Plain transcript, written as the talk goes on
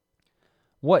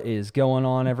What is going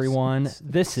on, everyone?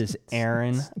 This is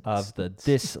Aaron of the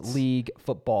This League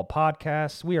Football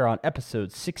Podcast. We are on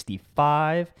episode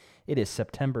 65. It is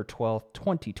September 12th,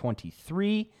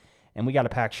 2023, and we got a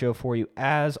packed show for you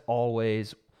as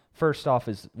always. First off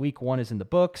is week one is in the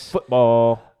books.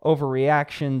 Football.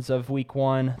 Overreactions of week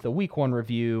one, the week one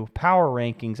review, power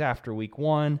rankings after week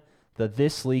one, the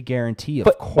This League guarantee, of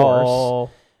Football.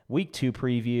 course, week two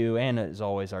preview, and as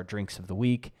always, our drinks of the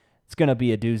week. It's going to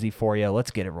be a doozy for you.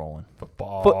 Let's get it rolling.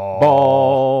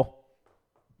 Football.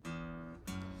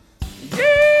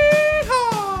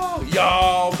 Yeehaw!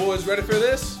 Y'all boys ready for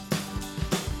this?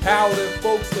 Howdy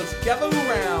folks, let's gather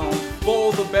around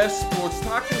for the best sports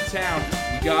talk in town.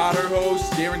 We got our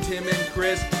hosts, Darren, Tim, and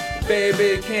Chris.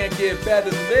 Baby, can't get better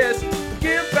than this.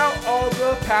 Give out all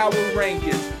the power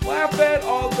rankings. Laugh at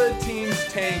all the teams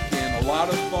tanking. A lot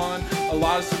of fun, a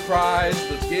lot of surprise.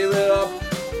 Let's give it up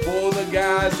for the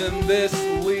guys in this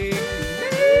league.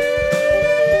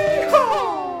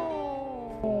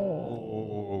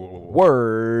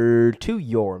 Word to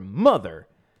your mother.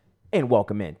 And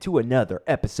welcome in to another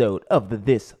episode of the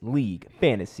This League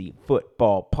Fantasy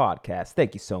Football Podcast.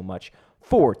 Thank you so much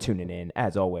for tuning in.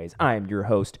 As always, I am your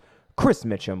host, Chris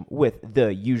Mitchum, with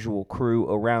the usual crew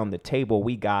around the table.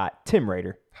 We got Tim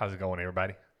Rader. How's it going,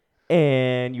 everybody?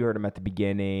 And you heard him at the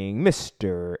beginning,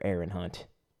 Mr. Aaron Hunt.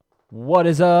 What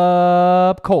is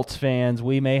up, Colts fans?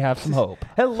 We may have some hope.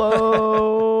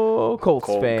 Hello, Colts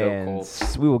Go fans.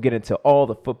 Colts. We will get into all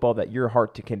the football that your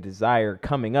heart can desire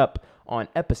coming up on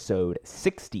episode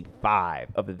 65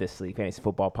 of the This League Fantasy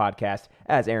Football Podcast.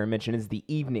 As Aaron mentioned, it's the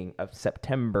evening of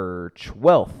September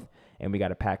 12th, and we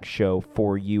got a packed show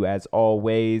for you as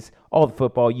always. All the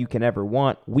football you can ever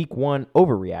want. Week one,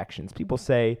 overreactions. People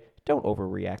say, don't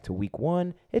overreact to week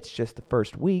one. It's just the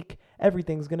first week.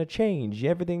 Everything's going to change.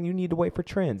 Everything you need to wait for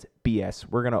trends. BS.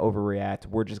 We're going to overreact.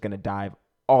 We're just going to dive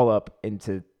all up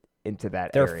into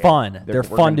that They're area. fun. They're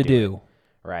fun to do.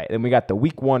 Right. Then we got the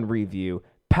week one review,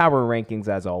 power rankings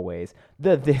as always,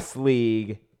 the This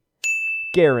League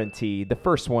guarantee, the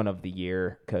first one of the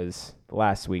year, because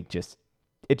last week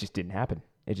it just didn't happen.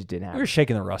 It just didn't happen. We were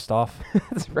shaking the rust off.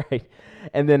 That's right.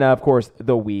 And then, of course,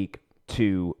 the week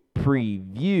two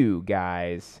preview,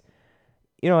 guys.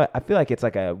 You know, I feel like it's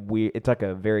like a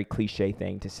very cliche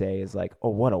thing to say is like, oh,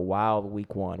 what a wild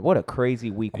week one. What a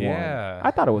crazy week one. I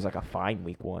thought it was like a fine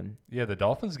week one. Yeah, the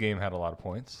Dolphins game had a lot of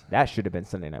points. That should have been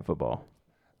Sunday Night Football.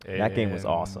 That game was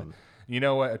awesome. You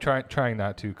know what? Trying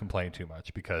not to complain too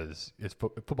much because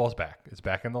football's back. It's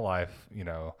back in the life. You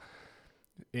know,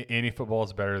 any football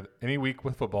is better. Any week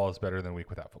with football is better than a week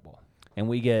without football. And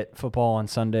we get football on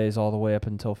Sundays all the way up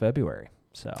until February.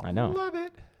 So I know. Love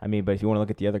it. I mean, but if you want to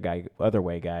look at the other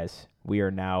way, guys, we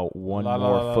are now one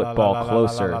more football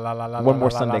closer, one more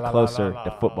Sunday closer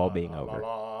to football being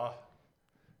over.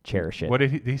 Cherish it. What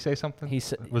did he say? Something?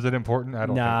 Was it important? I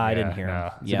don't. I didn't hear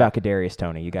him. It's about Kadarius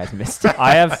Toney. You guys missed it.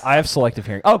 I have selective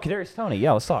hearing. Oh, Kadarius Toney.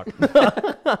 Yeah, let's talk.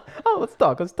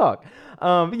 Let's talk.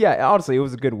 But yeah, honestly, it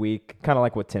was a good week. Kind of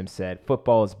like what Tim said.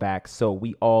 Football is back, so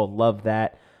we all love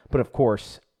that. But of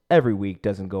course, every week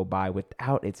doesn't go by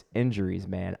without its injuries,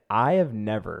 man. I have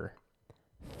never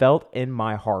felt in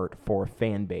my heart for a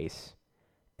fan base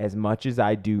as much as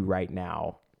I do right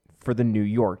now for the New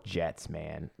York Jets,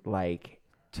 man. Like,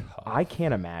 Tough. I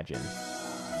can't imagine.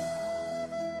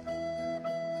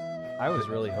 I was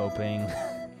really hoping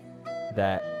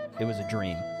that it was a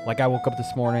dream. Like, I woke up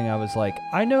this morning, I was like,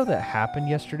 I know that happened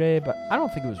yesterday, but I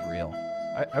don't think it was real.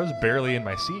 I was barely in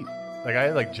my seat. Like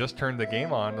I just turned the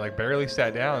game on, like barely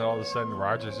sat down, and all of a sudden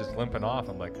Rodgers just limping off.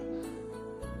 I'm like,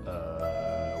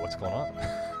 what's going on?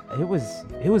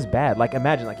 It was bad. Like,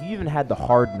 imagine, like, you even had the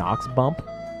Hard Knocks bump,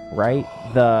 right?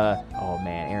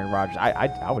 Aaron Rodgers.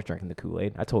 I was drinking the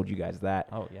Kool-Aid. I told you guys that.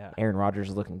 Oh, yeah. Aaron Rodgers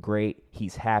is looking great.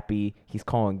 He's happy. He's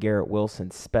calling Garrett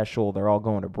Wilson special. They're all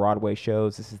going to Broadway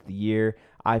shows. This is the year.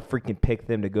 I freaking picked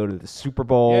them to go to the Super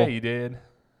Bowl. Yeah, you did.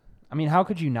 I mean, how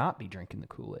could you not be drinking the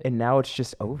Kool-Aid? And now it's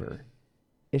just over.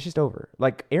 It's just over.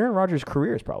 Like, Aaron Rodgers'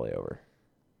 career is probably over.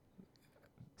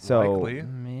 So, Likely.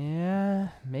 Yeah,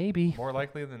 maybe. More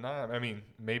likely than not. I mean,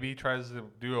 maybe he tries to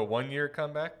do a 1-year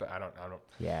comeback, but I don't.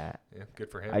 yeah. Good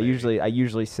for him. I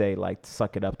usually say, like,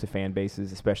 suck it up to fan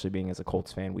bases, especially being as a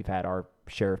Colts fan. We've had our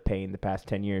share of pain the past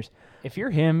 10 years. If you're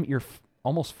him, you're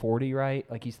almost 40, right?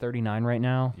 Like, he's 39 right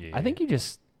now. Yeah. I think you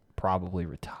just probably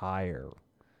retire.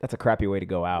 That's a crappy way to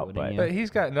go out, Wouldn't but you? But he's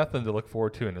got nothing to look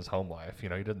forward to in his home life. You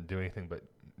know, he doesn't do anything but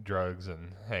drugs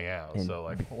and hang out. And so,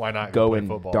 like, why not go play in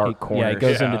football? dark corners. Yeah, he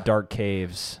goes Yeah. into dark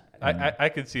caves. I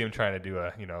could see him trying to do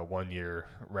a 1-year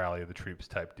rally of the troops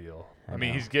type deal. I mean,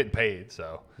 know. he's getting paid,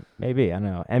 so Maybe, I don't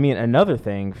know. I mean, another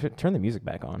thing, turn the music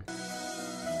back on.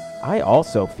 I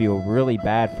also feel really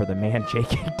bad for the man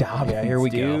J.K. Dobbins. Yeah, here we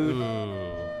go. Ooh,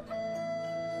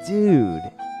 Dude,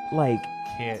 like,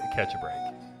 can't catch a break.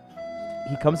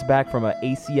 he comes back from a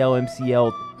ACL,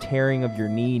 MCL tearing of your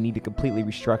knee, need to completely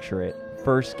restructure it.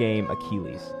 First game,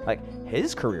 Achilles. Like,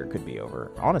 his career could be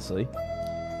over, honestly.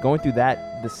 Going through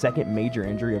that, the second major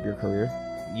injury of your career.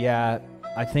 Yeah,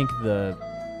 I think the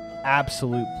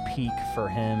absolute peak for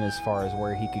him as far as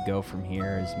where he could go from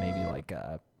here is maybe like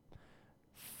a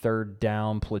third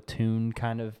down platoon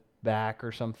kind of back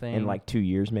or something. In like 2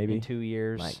 years, maybe. In 2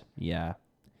 years. Like- yeah.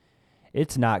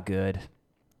 It's not good.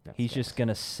 That He's sucks. just going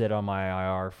to sit on my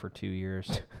IR for 2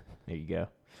 years. There you go.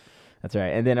 That's right.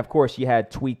 And then, of course, you had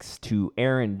tweaks to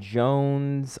Aaron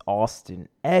Jones, Austin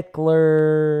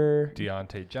Eckler.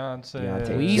 Deontay Johnson.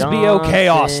 Deontay Please be okay,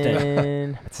 Austin.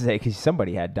 Johnson. I'd say because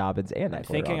somebody had Dobbins and Eckler. I'm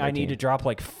thinking on their I need to team. drop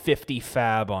like 50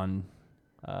 fab on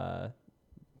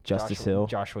Justice Hill.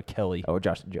 Joshua Kelly. Oh,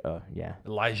 yeah.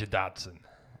 Elijah Dotson.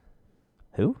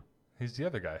 Who? He's the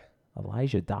other guy.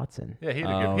 Elijah Dotson Yeah, he had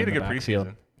Oh, a in good the backfield.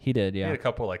 preseason. He did, He yeah. had a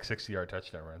couple like 60-yard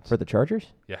touchdown runs. for the Chargers.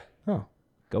 Yeah. Oh,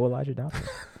 go Elijah Dotson.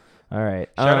 All right.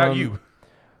 Shout out you.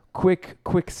 Quick,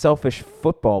 selfish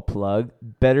football plug.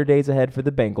 Better days ahead for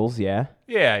the Bengals. Yeah,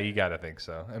 Yeah, you got to think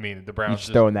so. I mean, the Browns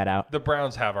just throwing that out. The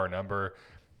Browns have our number.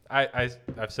 I've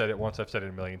said it once. I've said it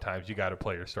a million times. You got to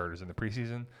play your starters in the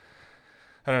preseason.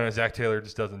 I don't know. Zach Taylor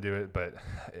just doesn't do it, but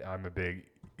I'm a big.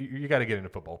 You got to get into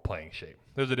football playing shape.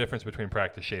 There's a difference between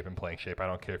practice shape and playing shape. I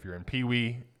don't care if you're in Pee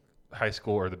Wee, high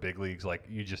school, or the big leagues. Like,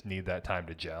 you just need that time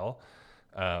to gel.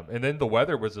 And then the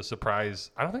weather was a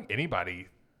surprise. I don't think anybody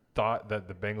thought that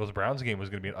the Bengals-Browns game was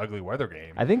going to be an ugly weather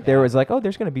game. I think there was like,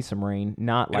 there's going to be some rain.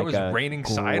 Not It like was a raining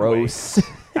gross. sideways.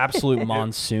 Absolute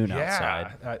monsoon Yeah,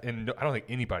 outside. and I don't think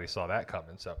anybody saw that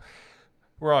coming. So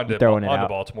we're on to Throwing it out.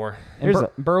 Baltimore. And There's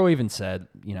Burrow even said,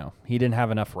 he didn't have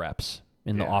enough reps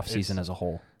in the Yeah, offseason it's- as a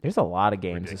whole. There's a lot of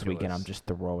games this weekend Ridiculous. I'm just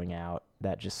throwing out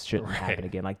that just shouldn't Right. happen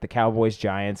again. Like the Cowboys,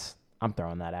 Giants, I'm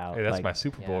throwing that out. Hey, that's Like, my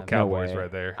Super Bowl yeah, no Cowboys way.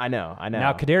 right there. I know.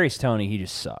 Now, Kadarius Toney, he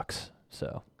just sucks.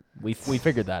 So we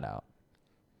figured that out.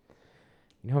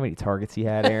 You know how many targets he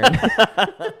had, Aaron?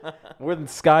 More than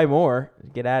Sky Moore.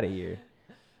 Get out of here.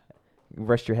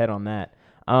 Rest your head on that.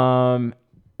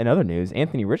 In other news,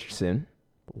 Anthony Richardson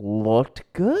looked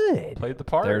good. Played the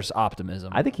part. There's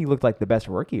optimism. I think he looked like the best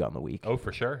rookie on the week. Oh,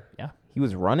 for sure. yeah. He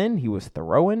was running. He was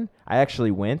throwing. I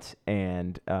actually went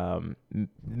and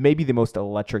maybe the most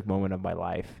electric moment of my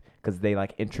life because they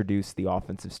introduced the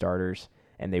offensive starters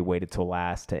and they waited till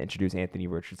last to introduce Anthony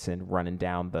Richardson running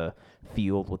down the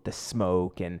field with the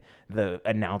smoke and the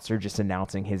announcer just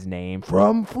announcing his name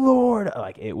from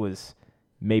Florida. It was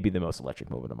maybe the most electric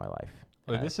moment of my life.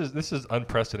 Well, this is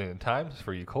unprecedented times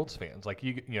for you Colts fans.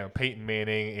 Peyton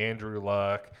Manning, Andrew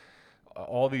Luck,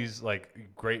 all these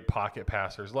great pocket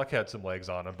passers. Luck had some legs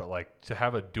on him, but to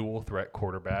have a dual threat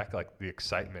quarterback, the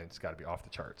excitement's got to be off the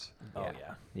charts. Oh,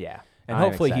 yeah. Yeah. And I'm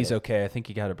hopefully he's excited. okay. I think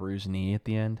he got a bruised knee at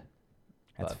the end.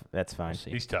 That's fine. We'll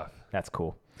see. He's tough. That's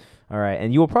cool. All right,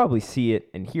 and you will probably see it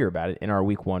and hear about it in our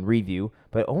Week 1 review,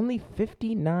 but only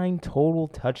 59 total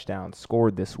touchdowns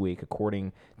scored this week,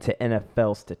 according to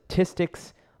NFL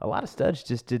statistics. A lot of studs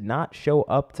just did not show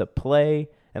up to play,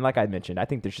 and like I mentioned, I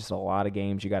think there's just a lot of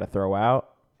games you got to throw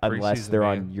out unless Preseason they're game.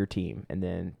 on your team, and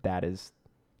then that is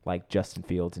like Justin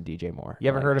Fields and DJ Moore. You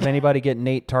ever heard of anybody getting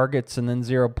 8 targets and then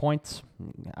 0 points?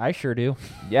 I sure do.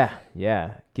 Yeah.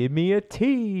 Give me a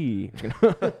T.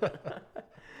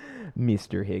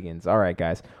 Mr. Higgins. All right,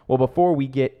 guys. Well, before we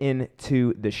get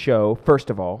into the show, first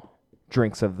of all,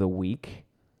 drinks of the week.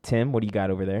 Tim, what do you got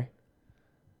over there?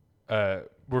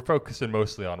 We're focusing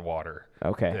mostly on water.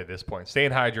 Okay. At this point,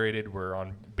 staying hydrated. We're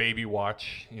on baby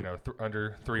watch.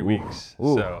 Under 3 Ooh. weeks,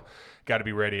 Ooh. so got to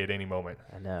be ready at any moment.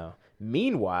 I know.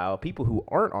 Meanwhile, people who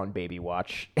aren't on baby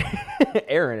watch,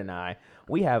 Aaron and I,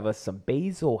 we have some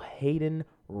Basil Hayden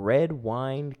red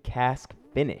wine cask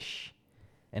finish.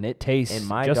 And it tastes And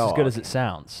my just as good dog. as it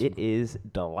sounds. It is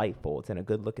delightful. It's in a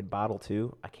good-looking bottle,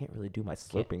 too. I can't really do my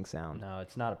slurping sound. No,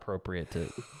 it's not appropriate to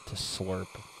slurp.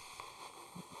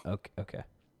 Okay.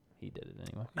 He did it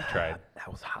anyway. You tried.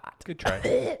 That was hot. Good try.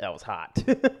 That was hot.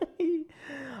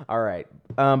 All right.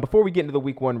 Before we get into the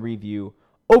Week 1 review,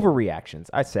 overreactions.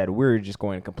 I said we're just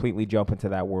going to completely jump into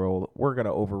that world. We're going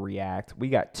to overreact. We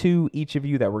got 2 each of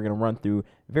you that we're going to run through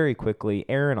very quickly.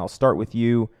 Aaron, I'll start with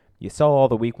you. You saw all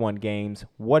the Week 1 games.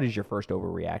 What is your first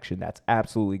overreaction that's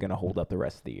absolutely going to hold up the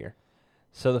rest of the year?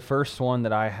 So the first one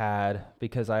that I had,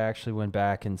 because I actually went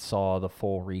back and saw the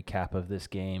full recap of this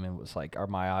game and was like, are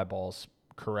my eyeballs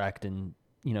correct? And,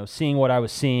 seeing what I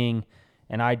was seeing,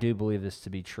 and I do believe this to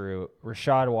be true,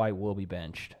 Rachaad White will be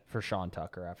benched for Sean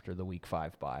Tucker after the Week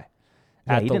 5 bye.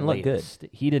 Yeah, at he the didn't look good. latest.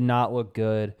 He did not look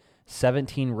good.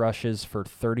 17 rushes for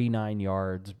 39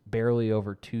 yards, barely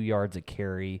over 2 yards a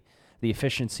carry. The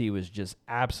efficiency was just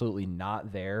absolutely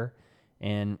not there,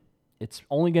 and it's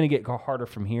only going to get harder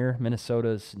from here.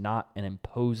 Minnesota's not an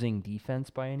imposing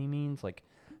defense by any means, like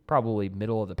probably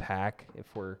middle of the pack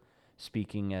if we're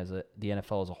speaking as the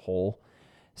NFL as a whole.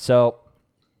 So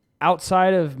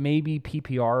outside of maybe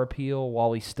PPR appeal,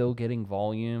 while he's still getting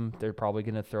volume, they're probably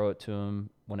going to throw it to him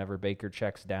whenever Baker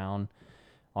checks down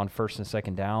on first and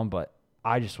second down, but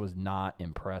I just was not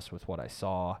impressed with what I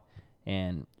saw.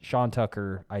 And Sean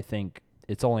Tucker, I think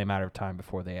it's only a matter of time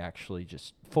before they actually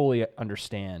just fully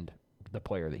understand the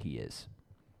player that he is.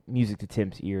 Music to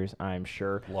Tim's ears, I'm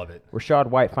sure. Love it. Rashad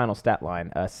White, final stat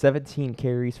line, 17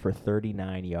 carries for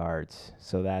 39 yards.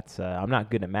 So that's, I'm not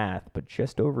good at math, but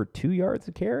just over 2 yards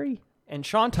a carry. And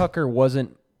Sean Tucker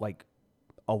wasn't like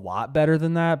a lot better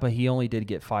than that, but he only did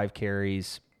get 5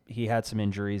 carries. He had some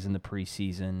injuries in the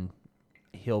preseason.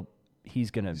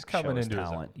 He's going to show his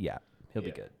talent. Yeah, he'll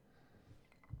be good.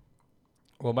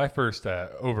 Well, my first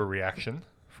overreaction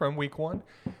from week 1,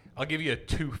 I'll give you a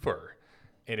twofer.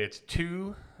 And it's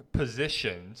 2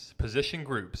 position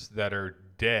groups that are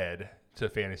dead to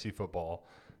fantasy football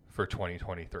for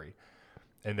 2023.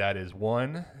 And that is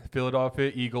 1, Philadelphia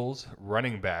Eagles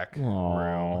running back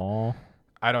room.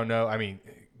 I don't know. I mean,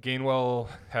 Gainwell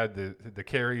had the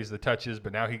carries, the touches,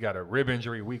 but now he got a rib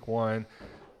injury week 1.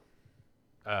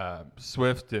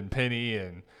 Swift and Penny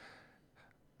and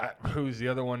who's the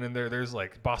other one in there? There's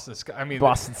like Boston Scott. I mean,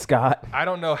 Boston Scott. I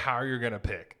don't know how you're going to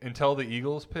pick until the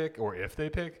Eagles pick or if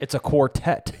they pick. It's a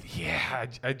quartet. Yeah,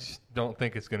 I just don't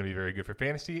think it's going to be very good for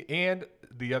fantasy. And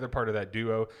the other part of that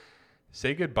duo,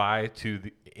 say goodbye to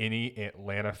any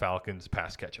Atlanta Falcons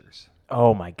pass catchers.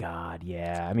 Oh, my God,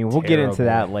 yeah. I mean, we'll get into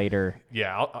that later.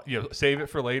 Yeah, I'll save it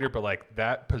for later, but like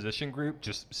that position group,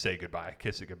 just say goodbye.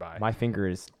 Kiss it goodbye. My finger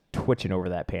is twitching over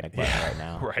that panic button right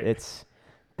now. Right.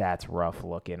 That's rough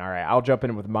looking. All right, I'll jump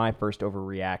in with my first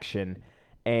overreaction.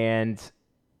 And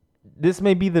this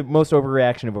may be the most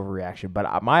overreaction of overreaction,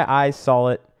 but my eyes saw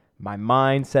it. My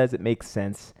mind says it makes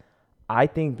sense. I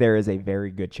think there is a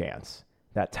very good chance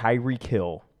that Tyreek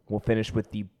Hill will finish with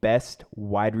the best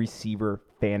wide receiver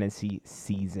fantasy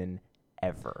season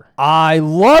ever. I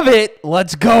love it.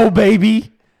 Let's go,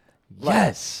 baby.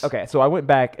 Yes. Okay, so I went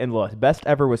back and looked. Best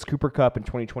ever was Cooper Kupp in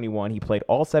 2021. He played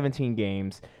all 17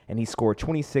 games, and he scored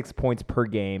 26 points per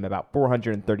game, about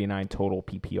 439 total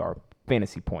PPR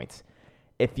fantasy points.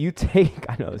 If you take,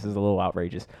 I know this is a little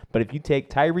outrageous, but if you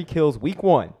take Tyreek Hill's week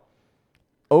 1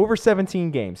 over 17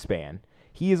 game span,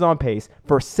 he is on pace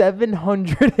for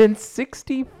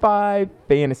 765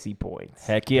 fantasy points.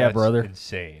 Heck yeah, That's brother.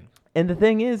 insane. And the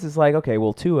thing is like, okay,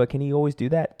 well, Tua, can he always do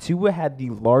that? Tua had the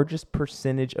largest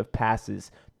percentage of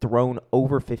passes thrown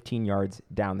over 15 yards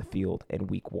down the field in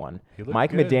week 1.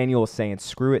 Mike good. McDaniel is saying,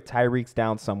 screw it, Tyreek's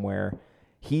down somewhere.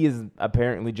 He is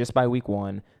apparently, just by week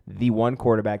 1, the one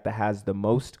quarterback that has the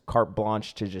most carte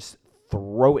blanche to just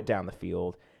throw it down the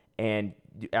field. And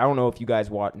I don't know if you guys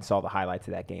watched and saw the highlights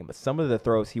of that game, but some of the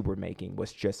throws he was making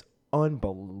was just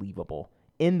unbelievable.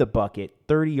 In the bucket,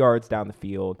 30 yards down the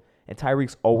field. And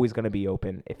Tyreek's always going to be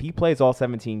open. If he plays all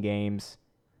 17 games,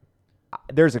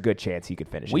 there's a good chance he could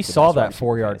finish. We saw that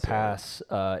 4-yard pass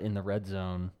in the red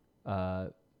zone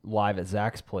live at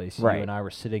Zach's place. Right. You and I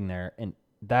were sitting there, and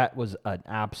that was an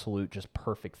absolute just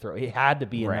perfect throw. He had to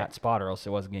be in that spot or else it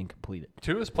wasn't getting completed.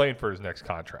 Tua's playing for his next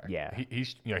contract. Yeah.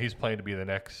 He's playing to be the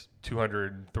next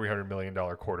 $200-300 million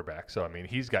quarterback. So, I mean,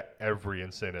 he's got every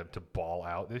incentive to ball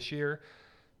out this year,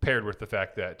 paired with the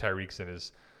fact that Tyreek's in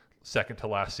his second to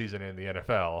last season in the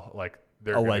NFL, like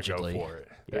they're going to go for it.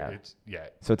 Yeah.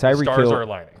 So Tyreek stars Hill, are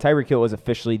aligning. Tyreek Hill is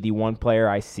officially the one player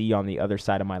I see on the other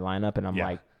side of my lineup, and I'm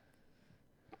like,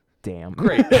 damn.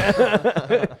 Great. All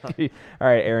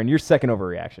right, Aaron, your second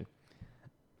overreaction.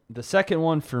 The second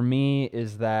one for me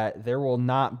is that there will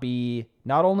not be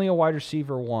not only a wide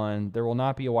receiver 1, there will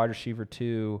not be a wide receiver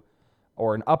 2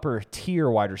 or an upper tier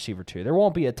wide receiver 2. There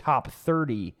won't be a top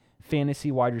 30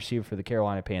 fantasy wide receiver for the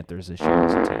Carolina Panthers this year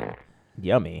as a team.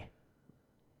 Yummy.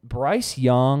 Bryce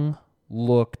Young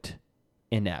looked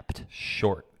inept.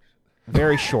 Short.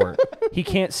 Very short. He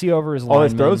can't see over his All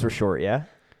his linemen. throws were short, yeah?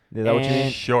 Is that what you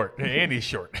mean? Short. And he's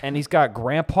short. And he's got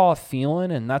Grandpa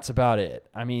Thielen, and that's about it.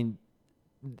 I mean,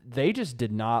 they just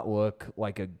did not look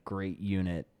like a great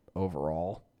unit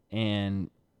overall. And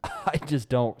I just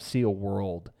don't see a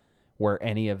world where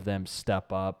any of them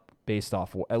step up based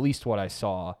off at least what I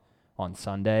saw on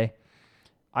Sunday.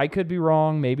 I could be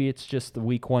wrong. Maybe it's just the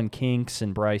week 1 kinks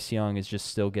and Bryce Young is just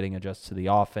still getting adjusted to the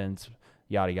offense,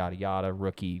 yada, yada, yada,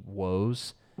 rookie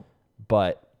woes.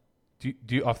 But Do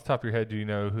you off the top of your head, do you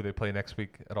know who they play next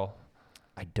week at all?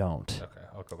 I don't. Okay,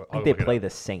 I'll go. I think they play the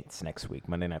Saints next week,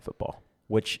 Monday Night Football.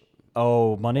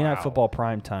 Monday Night Football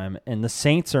primetime, and the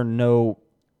Saints are no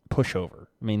pushover.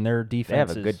 I mean, their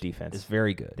defense They have a good defense. Is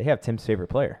very good. They have Tim's favorite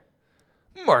player.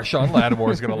 Marshawn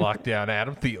Lattimore is going to lock down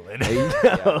Adam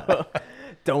Thielen.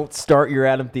 Don't start your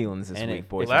Adam Thielens this week,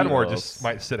 boys. Lattimore just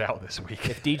might sit out this week.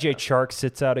 If DJ Chark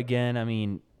sits out again, I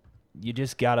mean, you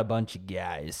just got a bunch of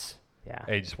guys. Yeah.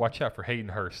 Hey, just watch out for Hayden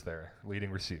Hurst there,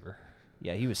 leading receiver.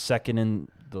 Yeah, he was second in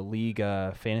the league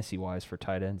fantasy-wise for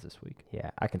tight ends this week. Yeah,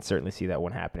 I can certainly see that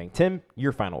one happening. Tim,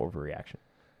 your final overreaction.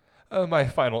 My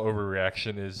final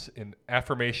overreaction is an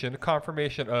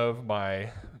confirmation of my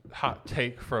hot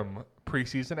take from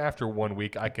preseason. After 1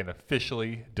 week, I can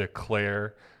officially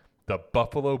declare the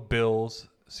Buffalo Bills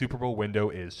Super Bowl window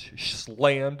is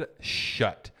slammed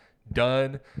shut.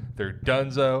 Done. They're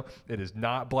donezo. It is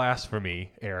not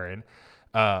blasphemy, Aaron.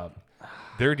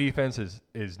 Their defense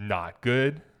is not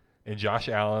good, and Josh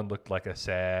Allen looked like a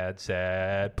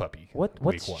sad puppy.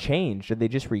 What's changed? Are they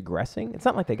just regressing? It's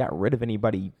not like they got rid of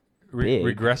anybody big.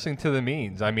 Regressing to the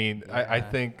means. I mean, yeah. I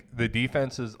think the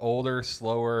defense is older,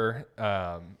 slower,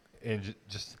 and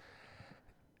just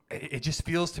it just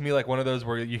feels to me like one of those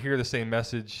where you hear the same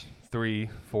message 3,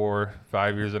 4,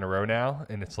 5 years in a row now,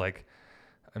 and it's like,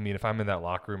 I mean, if I'm in that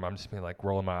locker room, I'm just being like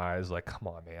rolling my eyes, like, come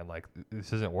on, man, like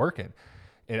this isn't working.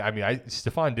 And I mean,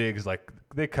 Stephon Diggs, like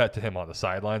they cut to him on the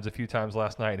sidelines a few times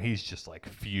last night, and he's just like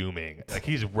fuming, like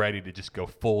he's ready to just go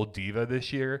full diva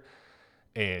this year,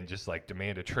 and just like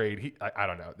demand a trade. I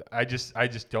don't know. I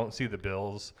just don't see the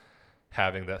Bills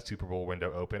having that Super Bowl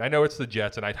window open. I know it's the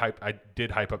Jets, and I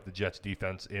did hype up the Jets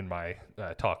defense in my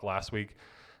talk last week.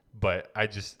 But I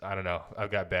don't know.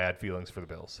 I've got bad feelings for the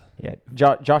Bills. Yeah,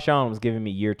 Josh Allen was giving me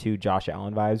year 2 Josh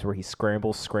Allen vibes, where he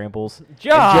scrambles,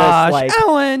 Josh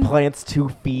Allen plants 2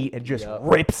 feet and just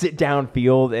rips it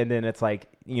downfield, and then it's like,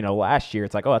 last year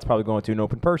it's like, oh, that's probably going to an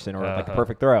open person or like a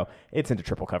perfect throw. It's into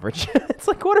triple coverage. It's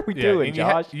like, what are we doing,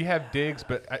 Josh? You have Diggs,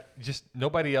 but just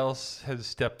nobody else has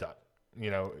stepped up.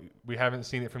 We haven't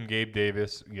seen it from Gabe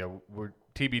Davis. We're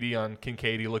TBD on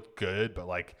Kincaid. He looked good, but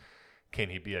like, can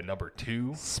he be a number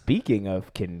 2? Speaking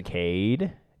of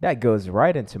Kincaid, that goes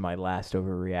right into my last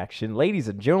overreaction. Ladies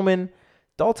and gentlemen,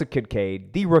 Dalton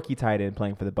Kincaid, the rookie tight end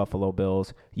playing for the Buffalo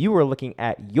Bills. You are looking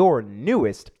at your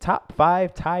newest top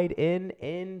 5 tight end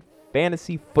in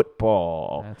fantasy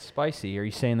football. That's spicy. Are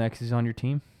you saying that because he's on your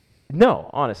team? No,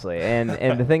 honestly. And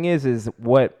the thing is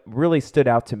what really stood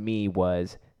out to me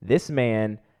was this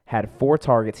man had 4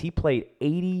 targets. He played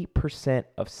 80%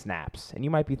 of snaps. And you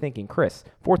might be thinking, Chris,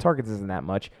 4 targets isn't that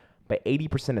much, but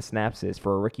 80% of snaps is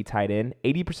for a rookie tight end.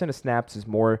 80% of snaps is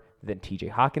more than TJ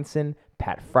Hawkinson,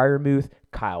 Pat Freiermuth,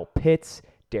 Kyle Pitts,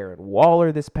 Darren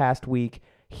Waller this past week.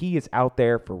 He is out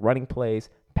there for running plays,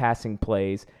 passing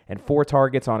plays, and 4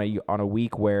 targets on a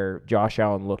week where Josh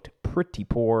Allen looked pretty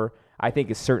poor, I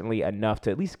think is certainly enough to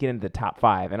at least get into the top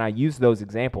 5. And I use those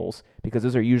examples because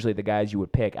those are usually the guys you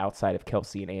would pick outside of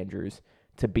Kelsey and Andrews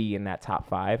to be in that top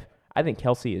 5. I think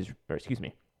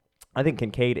I think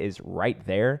Kincaid is right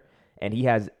there, and he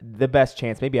has the best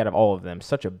chance, maybe out of all of them,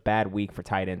 such a bad week for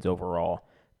tight ends overall,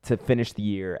 to finish the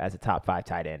year as a top 5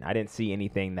 tight end. I didn't see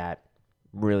anything that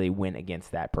really went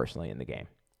against that personally in the game.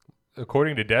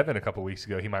 According to Devin a couple weeks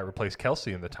ago, he might replace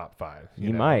Kelsey in the top 5.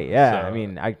 He might, yeah. So, I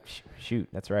mean, shoot,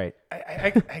 that's right.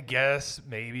 I guess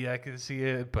maybe I could see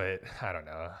it, but I don't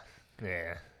know.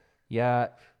 Yeah,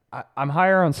 I'm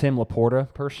higher on Sam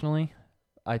Laporta personally.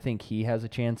 I think he has a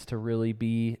chance to really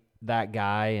be that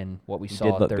guy, and what we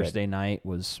saw Thursday night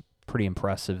was pretty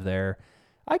impressive there.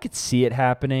 I could see it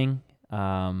happening,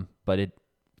 but it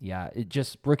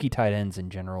just rookie tight ends in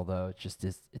general though.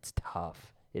 It's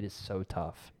tough. It is so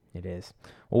tough. It is.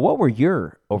 Well, what were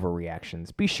your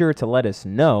overreactions? Be sure to let us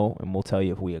know, and we'll tell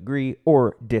you if we agree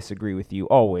or disagree with you,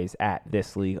 always at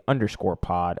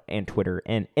thisleague_pod and Twitter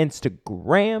and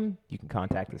Instagram. You can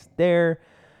contact us there.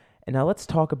 And now let's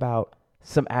talk about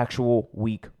some actual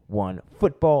Week 1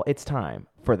 football. It's time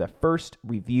for the first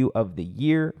review of the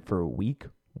year for Week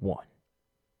 1.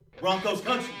 Broncos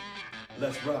country,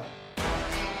 let's ride.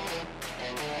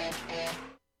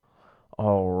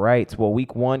 All right. Well,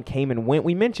 Week 1 came and went.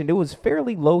 We mentioned it was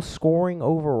fairly low scoring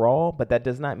overall, but that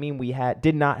does not mean we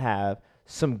did not have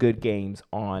some good games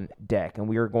on deck. And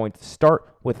we are going to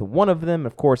start with one of them.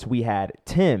 Of course, we had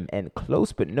Tim and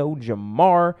close but no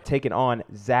Jamar taking on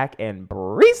Zach and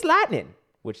Brees Lightning.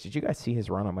 Which, did you guys see his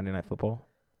run on Monday Night Football?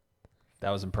 That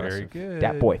was impressive. Very good.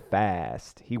 That boy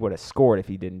fast. He would have scored if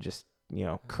he didn't just,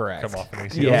 correct. Come off an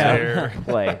ACL there.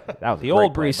 Play. That was the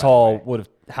old Brees Hall would have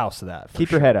housed that.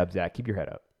 Keep your head up, Zach. Keep your head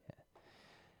up.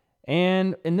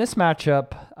 And in this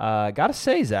matchup, got to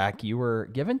say, Zach, you were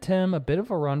giving Tim a bit of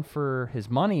a run for his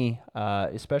money,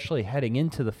 especially heading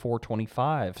into the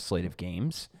 425 slate of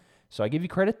games. So I give you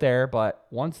credit there, but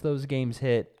once those games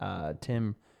hit,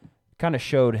 Tim kind of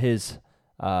showed his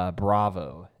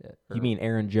bravo. You mean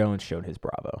Aaron Jones showed his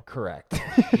bravo? Correct.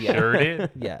 Sure did.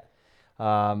 Yeah.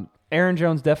 Aaron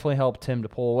Jones definitely helped Tim to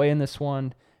pull away in this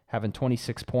one, having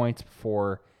 26 points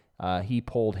before he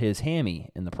pulled his hammy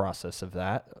in the process of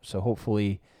that. So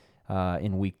hopefully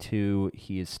in week 2,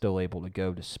 he is still able to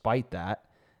go despite that.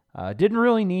 Didn't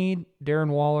really need Darren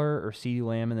Waller or CeeDee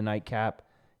Lamb in the nightcap.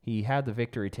 He had the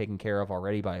victory taken care of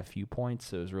already by a few points,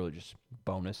 so it was really just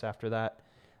bonus after that.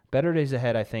 Better days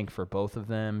ahead, I think, for both of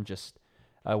them. Just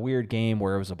a weird game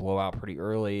where it was a blowout pretty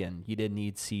early, and you didn't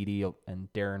need CeeDee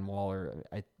and Darren Waller.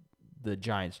 The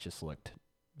Giants just looked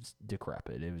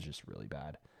decrepit. It was just really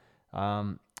bad.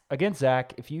 Against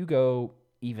Zach, if you go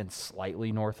even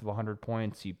slightly north of 100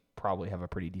 points, you probably have a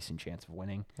pretty decent chance of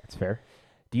winning. That's fair.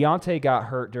 Deontay got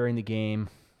hurt during the game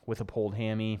with a pulled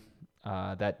hammy.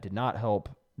 That did not help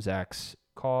Zach's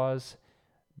cause.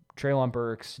 Treylon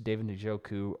Burks, David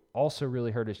Njoku also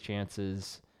really hurt his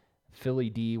chances. Philly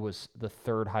D was the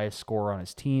 3rd highest scorer on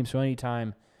his team. So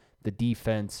anytime the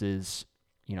defense is,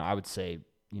 I would say,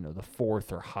 the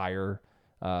 4th or higher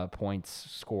points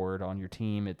scored on your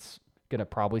team, it's going to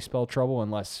probably spell trouble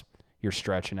unless you're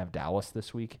stretch and have Dallas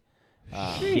this week.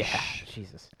 Yeah,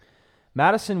 Jesus.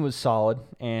 Madison was solid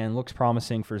and looks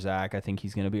promising for Zach. I think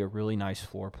he's going to be a really nice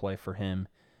floor play for him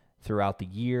throughout the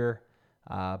year,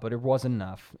 but it wasn't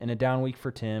enough. In a down week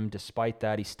for Tim, despite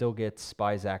that, he still gets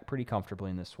by Zach pretty comfortably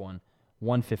in this one,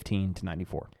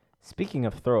 115-94. Speaking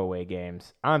of throwaway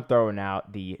games, I'm throwing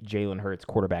out the Jalen Hurts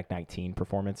quarterback 19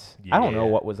 performance. I don't know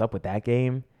what was up with that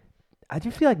game. I do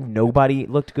feel like nobody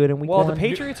looked good in week 1. Well, the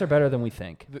Patriots are better than we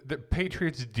think. The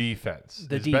Patriots' defense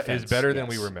Defense, is better than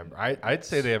we yes. remember. I'd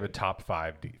say they have a top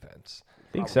 5 defense.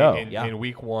 I think so. In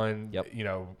week 1, Yep.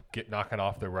 get knocking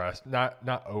off the rust.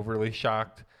 Not overly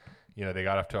shocked. They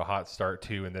got off to a hot start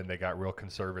too, and then they got real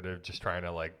conservative, just trying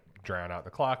to drown out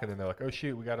the clock. And then they're like, oh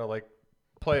shoot, we got to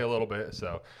play a little bit.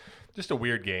 So just a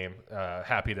weird game.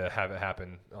 Happy to have it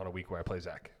happen on a week where I play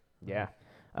Zach. Yeah.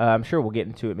 I'm sure we'll get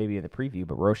into it maybe in the preview,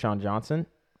 but Roshan Johnson,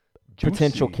 Juicy.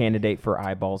 potential candidate for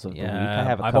eyeballs of the week. I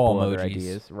have a eyeball couple other emojis.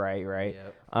 ideas. Right.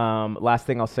 Yep. Last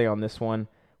thing I'll say on this one,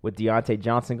 with Deontay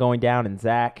Johnson going down and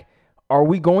Zach, are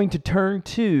we going to turn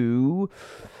to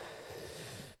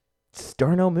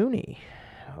Darnell Mooney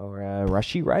or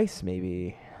Rashee Rice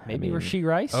maybe? Maybe Rashee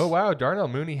Rice? Oh wow, Darnell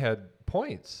Mooney had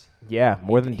points. Yeah,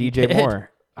 more than DJ did.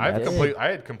 Moore. I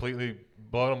had completely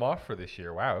blown him off for this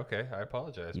year. Wow. Okay, I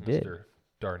apologize, You Mr. did.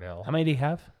 Darnell. How many do you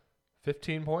have?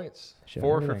 15 points, Showed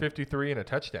 4 for everything. 53 and a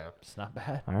touchdown. It's not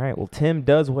bad. All right. Well, Tim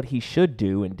does what he should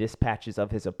do in dispatches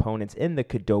of his opponents in the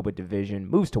Qdoba division,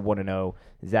 moves to 1-0.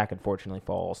 Zach, unfortunately,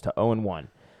 falls to 0-1.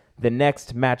 The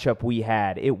next matchup we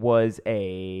had, it was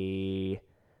a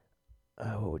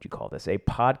what would you call this? A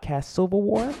podcast civil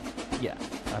war? Yeah,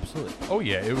 absolutely. Oh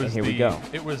yeah, it was here we go.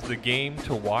 It was the game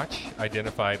to watch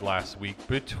identified last week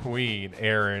between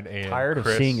Aaron and Tired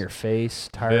Chris of seeing your face.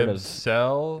 Tired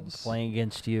themselves. of playing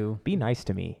against you. Be nice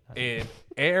to me. And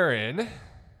Aaron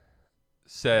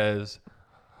says,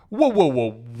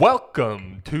 whoa,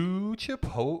 welcome to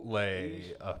Chipotle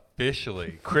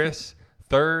officially. Chris,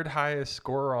 3rd highest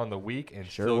scorer on the week and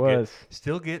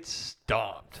still gets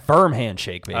stomped. Firm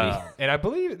handshake, baby. And I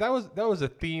believe that was a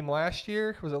theme last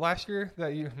year. Was it last year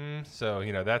that you? So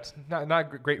that's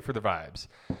not great for the vibes.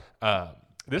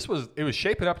 It was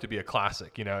shaping up to be a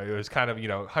classic. It was kind of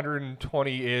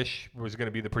 120-ish was going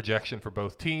to be the projection for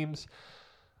both teams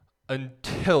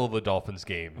until the Dolphins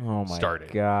game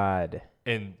started. Oh my God.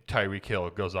 And Tyreek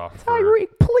Hill goes off. Tyreek,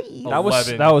 please. That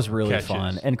was really catches,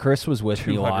 fun. And Chris was with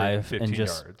me live 215 and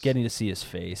just yards. getting to see his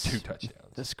face. 2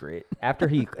 touchdowns. That's great. After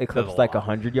he eclipsed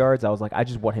 100 yards, I was like, I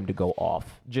just want him to go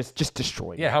off. Just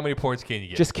destroy me. Yeah, how many points can you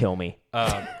get? Just kill me.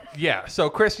 Yeah, so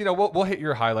Chris, we'll hit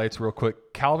your highlights real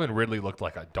quick. Calvin Ridley looked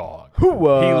like a dog.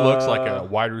 What? He looks like a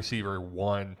wide receiver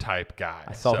 1 type guy.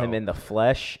 I saw him in the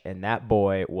flesh, and that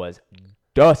boy was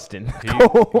dusting.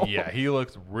 He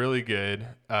looks really good.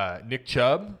 Nick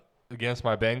Chubb against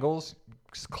my Bengals.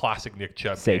 Classic Nick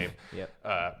Chubb Safe. game.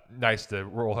 Yep. Nice to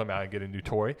roll him out and get a new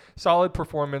toy. Solid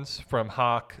performance from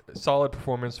Hawk. Solid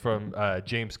performance from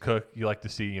James Cook. You like to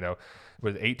see,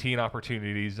 with 18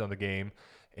 opportunities on the game.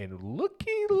 And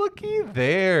looky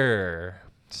there.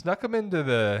 Snuck him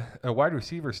into a wide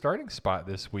receiver starting spot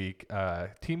this week.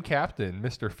 Team captain,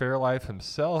 Mr. Fairlife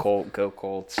himself. Go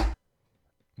Colts.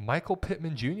 Michael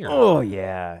Pittman Jr. Oh,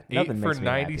 yeah. 8 for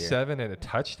 97 and a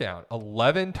touchdown.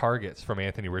 11 targets from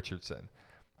Anthony Richardson.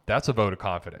 That's a vote of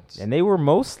confidence. And they were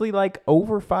mostly like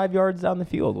over 5 yards down the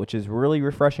field, which is really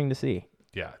refreshing to see.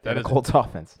 Yeah, that is Colts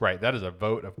offense. Right, that is a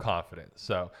vote of confidence.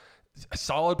 So, a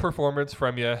solid performance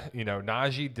from you.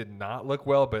 Najee did not look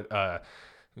well, but my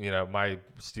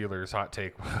Steelers hot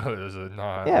take was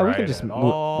not. Yeah, right we can just.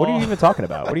 all. What are you even talking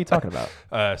about? What are you talking about?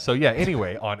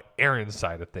 Anyway, on Aaron's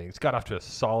side of things, got off to a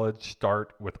solid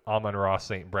start with Amon-Ra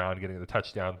St. Brown getting the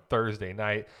touchdown Thursday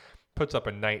night. Puts up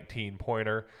a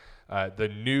 19-pointer. The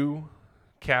new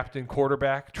captain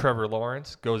quarterback, Trevor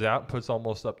Lawrence, goes out and puts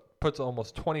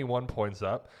almost 21 points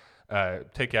up.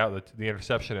 Take out the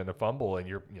interception and the fumble, and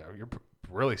you're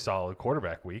really solid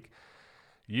quarterback week.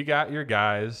 You got your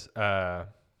guys. Tyreek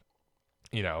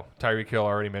Hill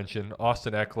already mentioned.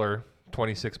 Austin Eckler,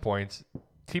 26 points.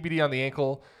 TBD on the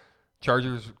ankle.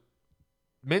 Chargers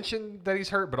mentioned that he's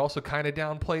hurt, but also kind of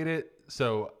downplayed it.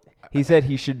 So he said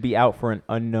he should be out for an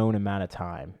unknown amount of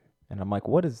time, and I'm like,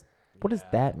 what does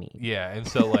that mean? Yeah, and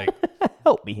so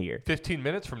help me here. 15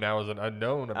 minutes from now is an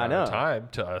unknown amount of time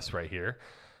to us right here.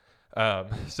 You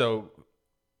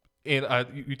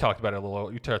talked about it a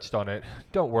little. You touched on it.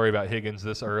 Don't worry about Higgins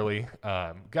this early.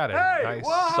 Got a nice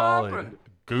solid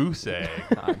goose egg.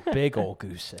 Big old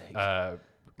goose egg.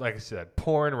 Like I said,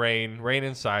 pouring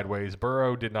raining sideways.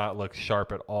 Burrow did not look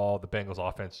sharp at all. The Bengals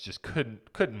offense just couldn't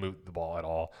move the ball at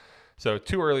all. So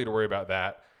too early to worry about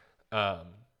that.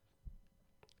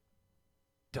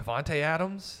 Devontae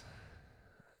Adams,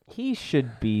 he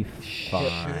should be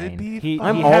fine.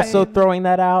 I'm also throwing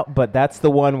that out, but that's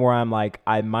the one where I'm like,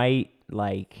 I might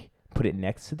put it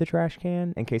next to the trash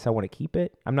can in case I want to keep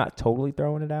it. I'm not totally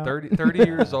throwing it out. 30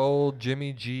 years old,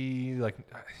 Jimmy G.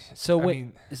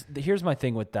 Here's my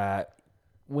thing with that.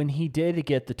 When he did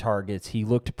get the targets, he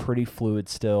looked pretty fluid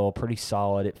still, pretty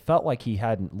solid. It felt like he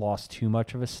hadn't lost too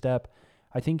much of a step.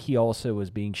 I think he also was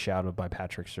being shadowed by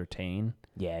Patrick Surtain.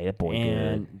 Yeah, that boy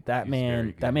and good. That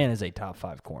man is a top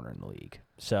 5 corner in the league.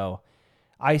 So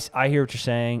I hear what you're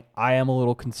saying. I am a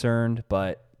little concerned,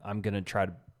 but I'm going to try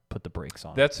to put the brakes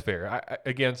on. That's fair.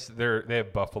 They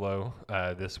have Buffalo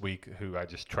this week, who I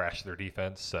just trashed their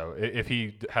defense. So if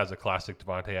he has a classic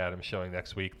Devontae Adams showing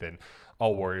next week, then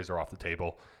all worries are off the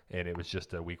table, and it was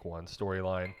just a week 1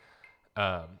 storyline.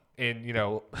 Part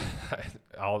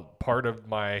of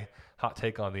my hot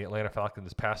take on the Atlanta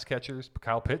Falcons pass catchers,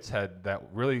 Kyle Pitts had that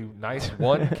really nice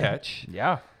one catch.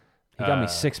 Yeah. He got me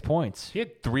 6 points. He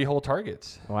had 3 whole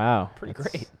targets. Wow. Pretty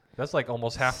great. That's like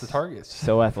almost half the targets.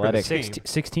 So athletic.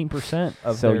 16%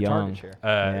 of so their young. target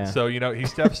share. So, he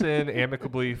steps in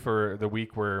amicably for the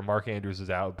week where Mark Andrews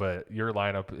is out, but your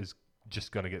lineup is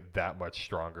just going to get that much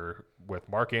stronger with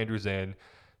Mark Andrews in,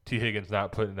 T. Higgins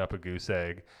not putting up a goose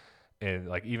egg, and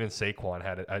even Saquon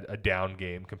had a down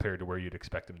game compared to where you'd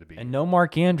expect him to be. And no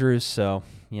Mark Andrews, so,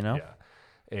 Yeah.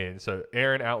 And so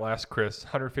Aaron outlasts Chris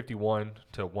 151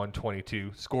 to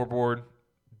 122. Scoreboard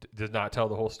does not tell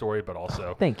the whole story, but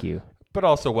also thank you. But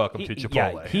also welcome to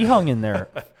Chipotle. Yeah, he hung in there.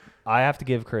 I have to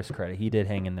give Chris credit. He did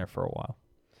hang in there for a while.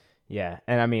 Yeah,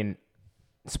 and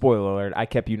spoiler alert, I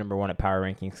kept you number 1 at power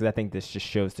rankings because I think this just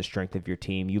shows the strength of your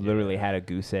team. You literally had a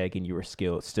goose egg, and you were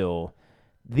still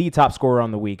the top scorer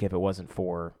on the week if it wasn't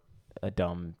for a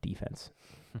dumb defense.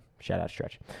 Shout out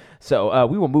Stretch. So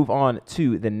we will move on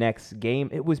to the next game.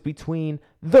 It was between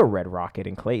the Red Rocket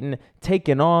and Clayton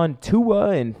taking on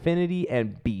Tua, Infinity,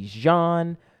 and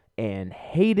Bijan and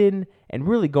Hayden. And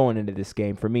really going into this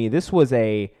game, for me, this was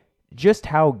just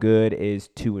how good is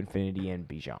to Infinity and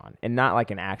Bijan. And not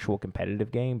like an actual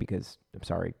competitive game because, I'm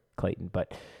sorry, Clayton,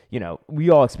 but, we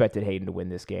all expected Hayden to win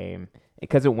this game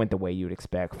because it went the way you'd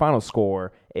expect. Final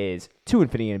score is 2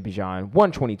 Infinity and Bijan,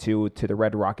 122 to the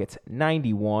Red Rockets,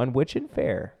 91, which in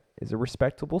fair is a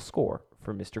respectable score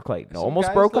for Mr. Clayton.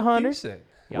 Almost broke 100.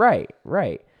 Yep.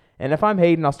 Right. And if I'm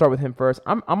Hayden, I'll start with him first.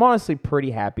 I'm honestly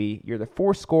pretty happy. You're the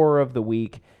 4th scorer of the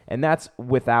week, and that's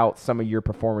without some of your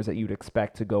performers that you'd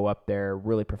expect to go up there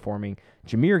really performing.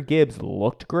 Jahmyr Gibbs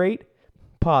looked great.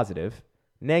 Positive.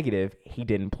 Negative, he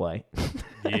didn't play.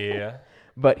 Yeah.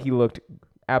 But he looked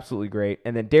absolutely great.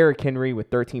 And then Derrick Henry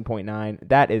with 13.9.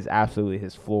 That is absolutely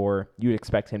his floor. You'd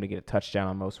expect him to get a touchdown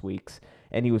on most weeks.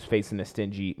 And he was facing a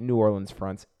stingy New Orleans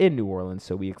fronts in New Orleans,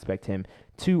 so we expect him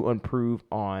to improve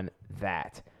on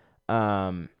that.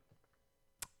 And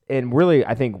really,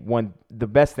 I think the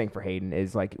best thing for Hayden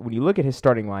is when you look at his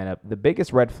starting lineup, the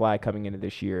biggest red flag coming into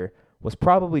this year was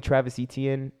probably Travis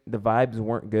Etienne. The vibes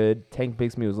weren't good. Tank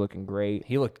Bigsby was looking great.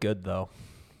 He looked good, though.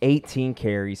 18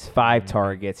 carries, 5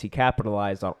 targets. He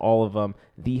capitalized on all of them.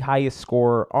 The highest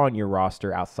scorer on your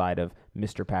roster outside of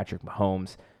Mr. Patrick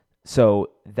Mahomes.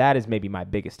 So that is maybe my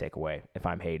biggest takeaway if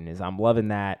I'm Hayden, is I'm loving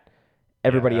that.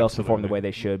 Everybody else performed the way they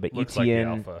should. But Looks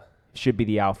Etienne, like the alpha. should be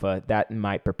the alpha. That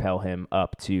might propel him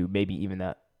up to maybe even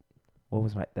the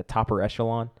topper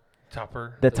echelon?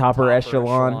 The topper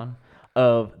echelon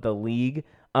of the league.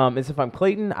 As if I'm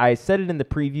Clayton, I said it in the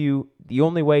preview, the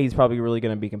only way he's probably really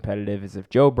going to be competitive is if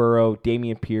Joe Burrow,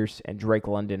 Dameon Pierce, and Drake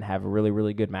London have really,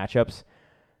 really good matchups.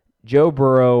 Joe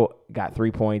Burrow got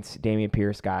 3 points, Dameon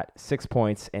Pierce got 6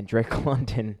 points, and Drake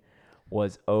London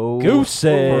was Goose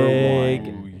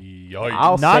egg.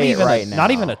 I'll say it right now.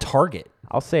 Not even a target.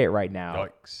 I'll say it right now.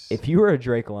 Yikes. If you were a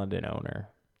Drake London owner,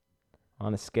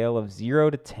 on a scale of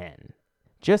 0 to 10,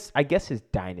 just I guess his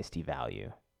dynasty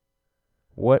value,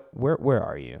 where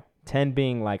are you? 10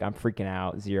 being like I'm freaking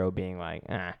out, 0 being like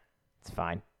it's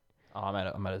fine. Oh, I'm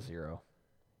at a 0.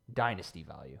 Dynasty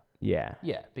value. Yeah.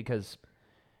 Yeah, because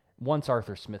once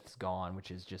Arthur Smith's gone,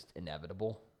 which is just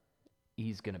inevitable,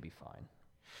 he's going to be fine.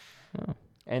 Oh.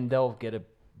 And they'll get a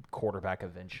quarterback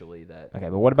eventually that... Okay,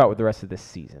 but what about with the rest of this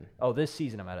season? Oh, this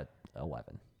season I'm at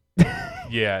 11.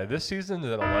 Yeah, this season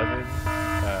is at 11,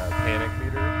 panic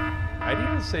meter. I'd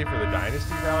even say for the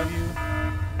dynasty value,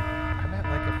 I'm at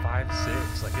like a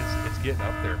 5-6. Like it's getting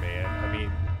up there, man. I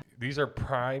mean, these are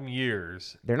prime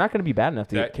years They're not going to be bad enough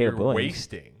to get that Caleb you're Williams.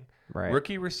 wasting. Right.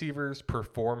 Rookie receivers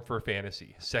perform for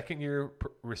fantasy. Second-year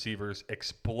receivers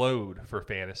explode for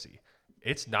fantasy.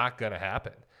 It's not going to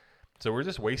happen. So we're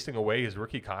just wasting away his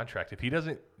rookie contract. If he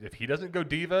doesn't go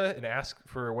diva and ask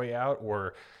for a way out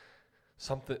or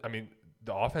something, I mean,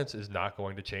 the offense is not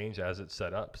going to change as it's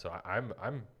set up. So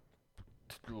I'm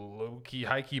low-key,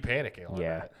 high-key panicking on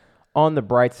that. On the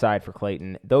bright side for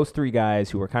Clayton, those 3 guys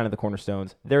who are kind of the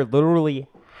cornerstones, there literally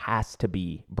has to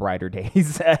be brighter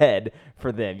days ahead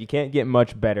for them. You can't get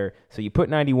much better. So you put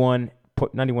 91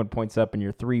 points up and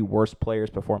your 3 worst players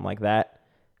perform like that.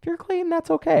 If you're Clayton,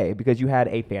 that's okay because you had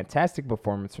a fantastic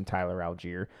performance from Tyler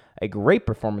Algier, a great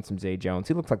performance from Zay Jones.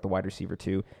 He looks like the wide receiver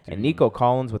too. And Nico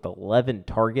Collins with 11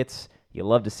 targets. You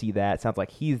love to see that. Sounds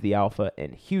like he's the alpha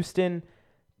in Houston.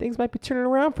 Things might be turning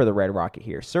around for the Red Rocket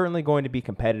here. Certainly going to be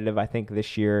competitive, I think,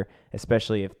 this year,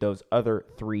 especially if those other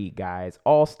 3 guys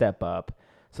all step up.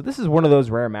 So this is one of those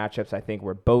rare matchups, I think,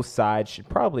 where both sides should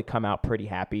probably come out pretty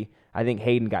happy. I think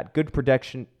Hayden got good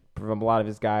protection from a lot of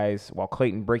his guys, while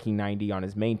Clayton breaking 90 on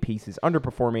his main pieces,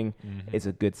 underperforming is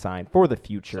a good sign for the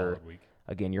future.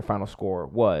 Again, your final score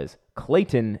was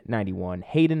Clayton 91,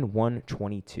 Hayden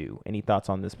 122. Any thoughts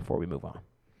on this before we move on?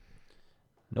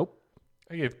 Nope.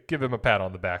 I give him a pat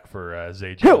on the back for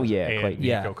Zay Hell Jones yeah, and Clayton.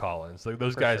 Nico Collins. Like,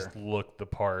 those guys sure. looked the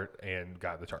part and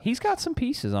got the target. He's got some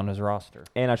pieces on his roster.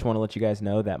 And I just want to let you guys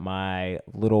know that my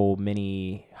little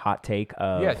mini hot take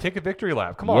of take a victory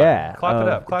lap. Come on. Clap it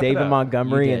up. Clap David it up.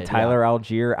 Montgomery You and did, Tyler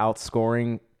Algier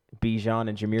outscoring Bijan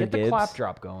and Jahmyr Get Gibbs. the clap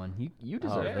drop going. You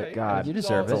deserve yeah, it. God, you this is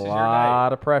deserve all- That's this a is your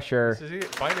lot of pressure. This is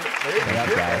it. Find it. There you Yeah,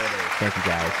 go. guys. Thank you,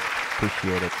 guys.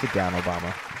 Appreciate it. Sit down,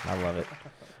 Obama. I love it.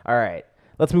 All right.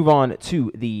 Let's move on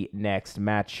to the next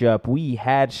matchup. We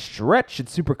had Stretch and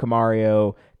Super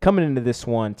Camario coming into this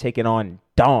one, taking on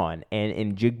Dawn. And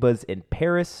in Jigba's in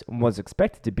Paris was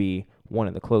expected to be one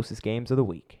of the closest games of the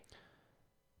week.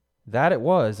 That it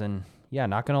was, and yeah,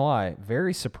 not going to lie,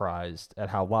 very surprised at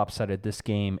how lopsided this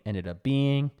game ended up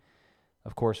being.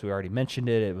 Of course, we already mentioned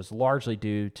it. It was largely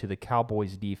due to the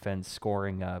Cowboys' defense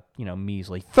scoring a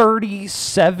measly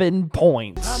 37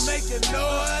 points. I'm making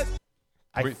noise.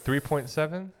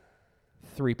 3.7?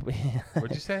 3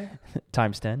 What'd you say?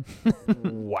 times 10.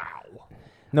 Wow.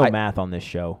 No math on this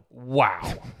show.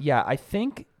 Wow. Yeah, I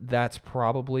think that's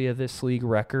probably a this league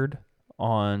record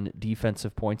on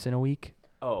defensive points in a week.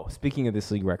 Oh, speaking of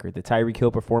this league record, the Tyreek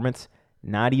Hill performance,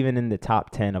 not even in the top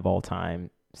 10 of all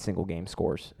time single game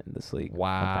scores in this league.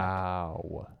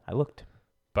 Wow. I looked.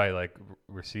 By like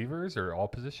receivers or all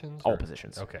positions? All or?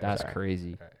 positions. Okay. That's Sorry.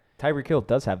 crazy. Okay. Tyreek Hill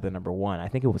does have the number 1. I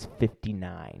think it was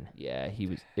 59. Yeah,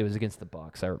 it was against the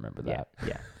Bucs. I remember that.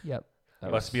 Yeah. Yep. That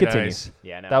Must was, be Continue. nice.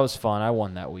 Yeah, that was fun. I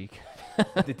won that week.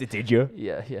 Did you?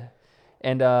 Yeah.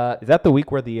 And Is that the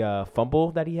week where the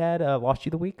fumble that he had lost you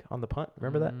the week on the punt?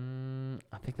 Remember that?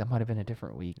 I think that might have been a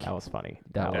different week. That was funny.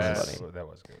 That was Yes, funny. that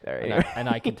was good. There And you I, go. and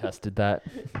I contested that.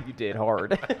 You did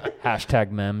hard.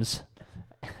 Hashtag memes.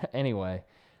 Anyway,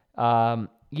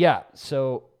 yeah,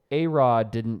 so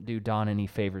A-Rod didn't do Don any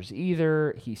favors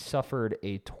either. He suffered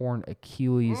a torn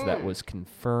Achilles that was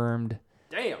confirmed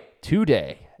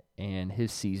today, and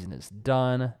his season is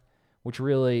done, which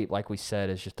really, like we said,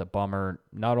 is just a bummer,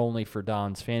 not only for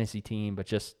Don's fantasy team, but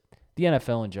just the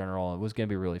NFL in general. It was going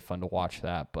to be really fun to watch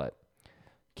that, but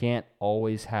can't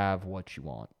always have what you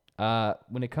want.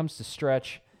 When it comes to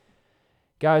Stretch,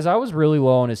 guys, I was really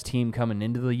low on his team coming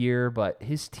into the year, but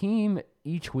his team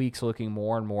each week's looking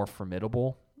more and more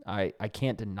formidable. I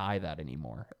can't deny that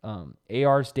anymore.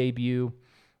 AR's debut,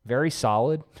 very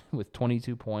solid with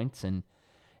 22 points, and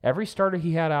every starter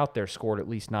he had out there scored at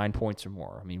least 9 points or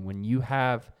more. I mean, when you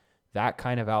have that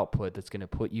kind of output that's going to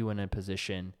put you in a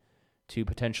position to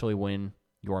potentially win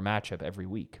your matchup every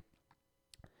week.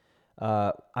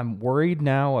 I'm worried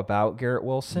now about Garrett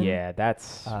Wilson. Yeah,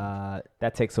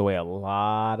 that takes away a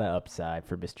lot of upside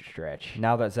for Mr. Stretch.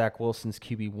 Now that Zach Wilson's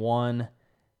QB1,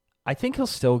 I think he'll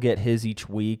still get his each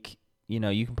week. You know,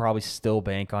 you can probably still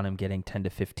bank on him getting 10 to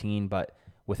 15, but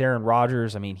with Aaron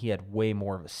Rodgers, I mean, he had way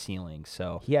more of a ceiling.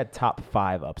 So he had top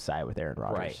 5 upside with Aaron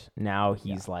Rodgers. Right. Now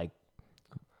he's like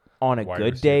on a Wide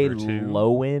good day, receiver 2.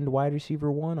 low end wide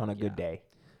receiver 1 on a good day.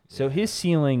 So his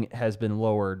ceiling has been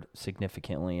lowered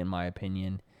significantly, in my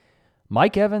opinion.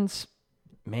 Mike Evans,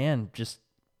 man, just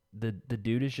the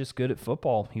dude is just good at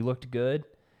football. He looked good.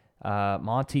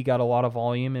 Monty got a lot of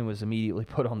volume and was immediately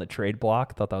put on the trade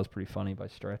block. Thought that was pretty funny by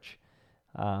Stretch.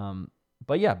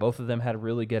 But yeah, both of them had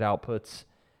really good outputs.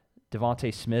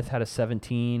 Devontae Smith had a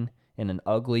 17 in an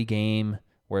ugly game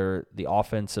where the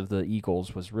offense of the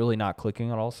Eagles was really not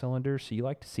clicking on all cylinders. So you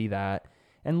like to see that.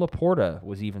 And Laporta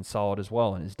was even solid as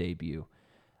well in his debut.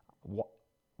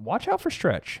 Watch out for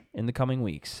Stretch in the coming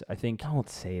weeks. I think. Don't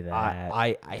say that.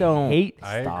 I Don't. hate.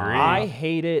 I agree. I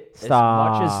hate it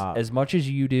Stop. as much as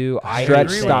you do. I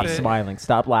Stretch, hate stop it. smiling.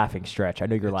 Stop laughing, Stretch. I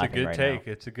know you're It's a laughing good right take.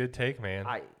 now. It's a good take, man.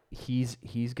 He's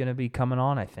gonna be coming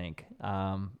on. I think.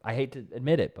 I hate to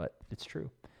admit it, but it's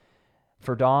true.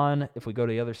 For Don, if we go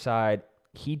to the other side,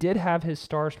 he did have his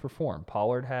stars perform.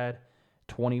 Pollard had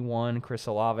 21. Chris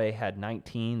Olave had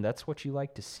 19. That's what you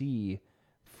like to see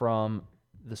from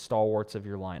the stalwarts of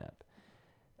your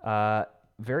lineup.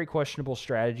 Very questionable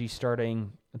strategy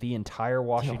starting the entire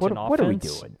Washington offense. What are we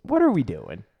doing? What are we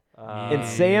doing? And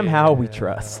Sam Howell we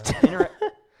trust.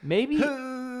 Maybe,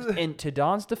 and to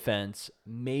Don's defense,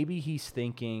 maybe he's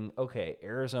thinking, okay,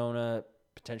 Arizona,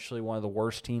 potentially one of the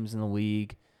worst teams in the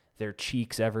league. Their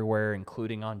cheeks everywhere,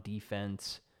 including on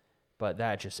defense. But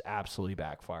that just absolutely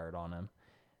backfired on him.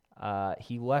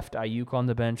 He left Ayuk on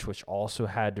the bench, which also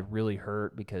had to really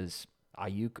hurt because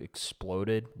Ayuk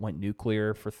exploded, went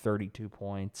nuclear for 32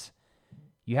 points.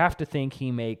 You have to think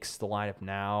he makes the lineup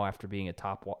now after being a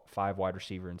top 5 wide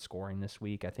receiver in scoring this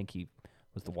week. I think he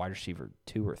was the wide receiver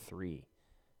 2 or 3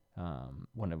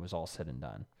 when it was all said and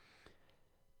done.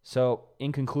 So,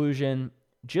 in conclusion,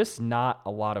 just not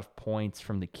a lot of points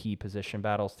from the key position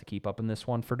battles to keep up in this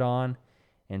one for Don.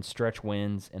 And Stretch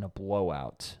wins in a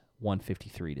blowout,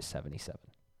 153-77.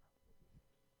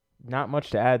 Not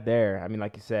much to add there. I mean,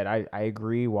 like you said, I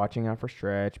agree. Watching out for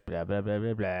Stretch, blah, blah, blah,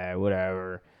 blah, blah,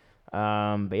 whatever.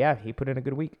 But yeah, he put in a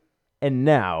good week. And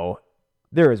now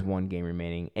there is one game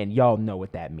remaining, and y'all know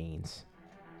what that means.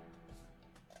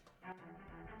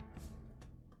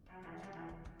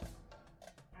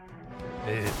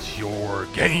 It's your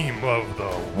game of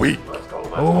the week.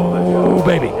 Oh,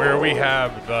 baby. Where we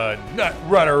have the nut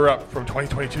runner-up from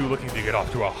 2022 looking to get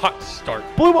off to a hot start.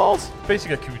 Blue balls.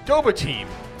 Facing a Qdoba team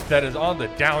that is on the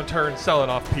downturn,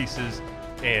 selling off pieces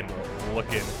and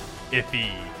looking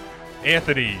iffy.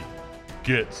 Anthony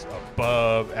gets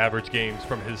above average games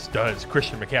from his studs.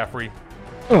 Christian McCaffrey,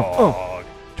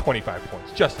 25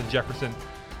 points. Justin Jefferson,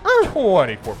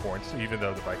 24 points, even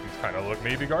though the Vikings kind of look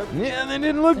maybe garbage. Yeah, they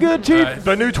didn't look good, Chief.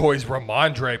 The new toys,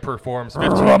 Ramondre performs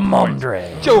 15 points.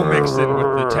 Joe Mixon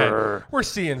with the 10. We're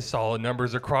seeing solid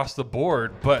numbers across the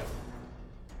board, but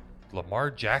Lamar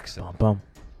Jackson,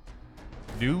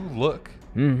 new look,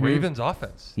 Ravens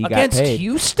offense. He Against got paid.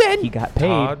 Houston? He got paid.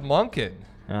 Todd Monken.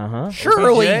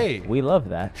 Surely. OBJ. We love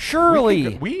that.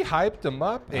 Surely. We hyped him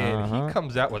up, and he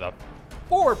comes out with a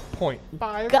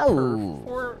 4.5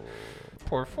 Go.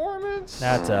 performance.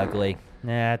 That's ugly.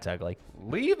 That's ugly.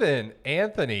 Leaving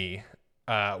Anthony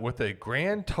with a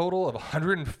grand total of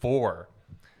 104.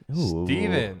 Ooh.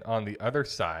 Steven on the other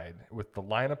side with the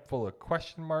lineup full of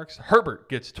question marks. Herbert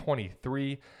gets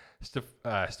 23.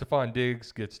 Stephon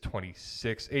Diggs gets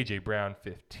 26. A.J. Brown,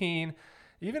 15.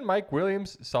 Even Mike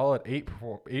Williams, solid 8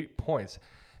 points.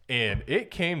 And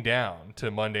it came down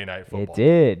to Monday Night Football. It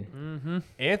did.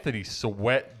 Anthony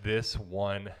sweat this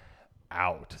one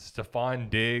out. Stephon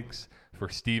Diggs for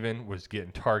Steven was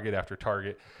getting target after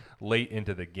target late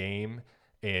into the game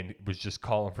and was just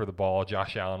calling for the ball.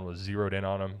 Josh Allen was zeroed in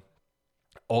on him.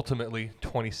 Ultimately,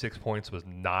 26 points was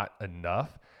not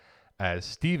enough as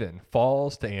Steven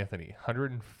falls to Anthony,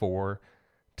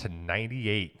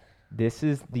 104-98. This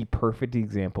is the perfect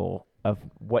example of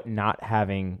what not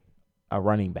having a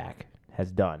running back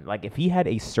has done. Like, if he had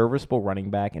a serviceable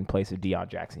running back in place of Deion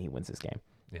Jackson, he wins this game.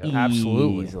 Yeah.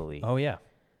 Absolutely. Easily. Oh, yeah.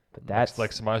 But that's like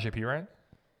Samaje Perine?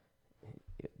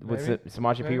 Was Maybe?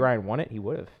 Samaje P. Maybe? Ryan won it? He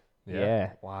would have.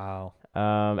 Yeah. Wow.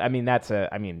 I mean,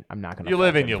 I'm not going to. You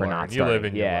live and you learn. You live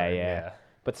and you learn. Yeah.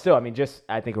 But still, I mean,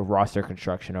 I think of roster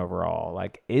construction overall.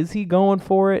 Like, is he going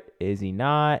for it? Is he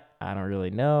not? I don't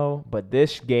really know. But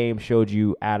this game showed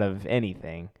you, out of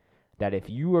anything, that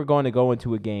if you are going to go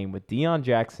into a game with Deion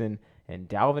Jackson and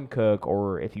Dalvin Cook,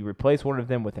 or if you replace one of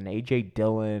them with an A.J.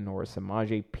 Dillon or a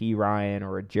Samaje P. Ryan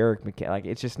or a Jerick McKinnon, like,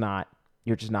 it's just not –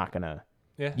 you're just not going to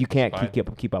 – Yeah, you can't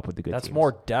keep up with the good teams. That's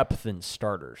more depth than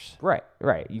starters. Right.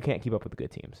 You can't keep up with the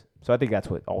good teams. So I think that's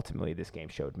what ultimately this game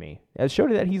showed me. It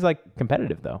showed that he's, like,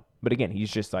 competitive, though. But, again, he's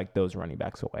just, like, those running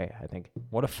backs away, I think.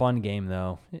 What a fun game,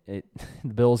 though. The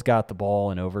Bills got the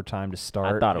ball in overtime to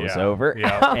start. I thought it was over.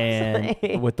 Yeah.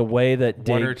 And with the way that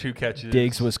one or two catches.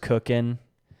 Diggs was cooking,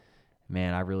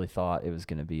 man, I really thought it was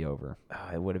going to be over. Oh,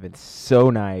 it would have been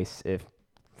so nice if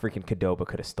freaking Qdoba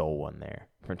could have stole one there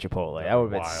from Chipotle. That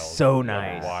would have been so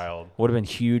nice. Wild. Would have been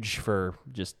huge for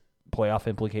just playoff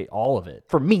implicate, all of it.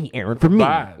 For me, Aaron, for me.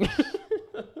 Vibes.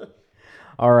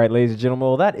 All right, ladies and gentlemen,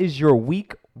 well, that is your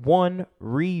Week 1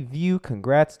 review.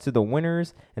 Congrats to the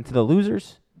winners and to the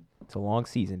losers. It's a long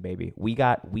season, baby. We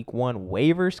got Week 1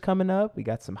 waivers coming up. We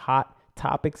got some hot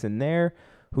topics in there.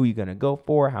 Who you going to go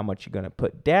for? How much you going to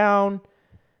put down?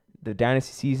 The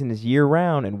dynasty season is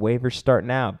year-round, and waivers start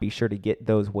now. Be sure to get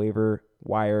those waiver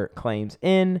wire claims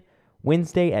in.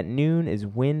 Wednesday at noon is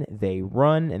when they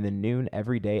run, and then noon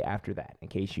every day after that, in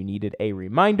case you needed a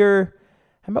reminder.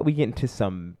 How about we get into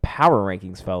some power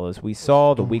rankings, fellas? We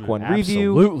saw the Week 1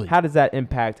 review. Absolutely. How does that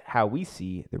impact how we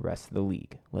see the rest of the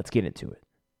league? Let's get into it.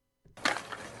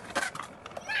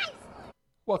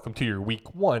 Welcome to your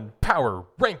Week 1 Power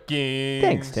Rankings.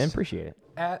 Thanks, Tim. Appreciate it.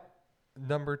 At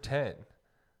number 10,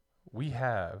 we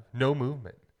have no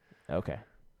movement. Okay.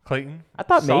 Clayton, I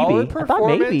thought solid maybe. I thought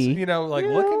performance, maybe. You know, like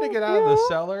looking to get out of the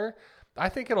cellar. I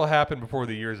think it'll happen before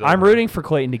the year's over. I'm rooting for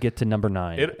Clayton to get to number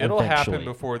 9. It'll happen eventually.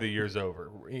 before the year's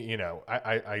over. You know,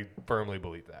 I firmly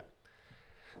believe that.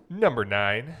 Number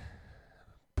 9,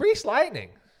 Brees Lightning.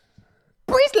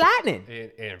 Brees Lightning.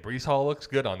 And Brees Hall looks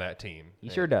good on that team. He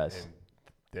sure does.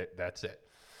 And that's it.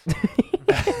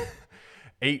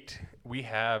 8, we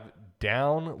have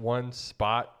down one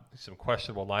spot, some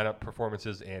questionable lineup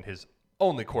performances, and his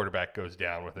only quarterback goes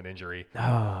down with an injury.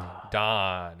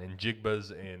 Don and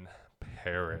Jigba's in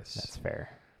Paris. That's fair.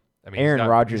 I mean, Aaron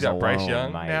Rodgers he's got Bryce alone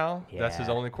Young might- now. yeah. That's his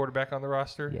only quarterback on the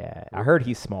roster. Yeah. I heard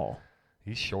he's small.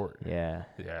 He's short. Yeah.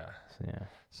 Yeah. Yeah.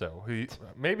 So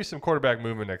maybe some quarterback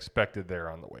movement expected there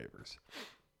on the waivers.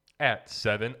 At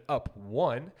 7, up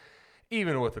 1,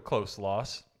 even with a close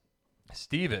loss,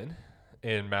 Steven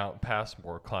in Mount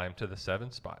Passmore climbed to the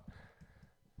 7th spot.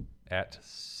 At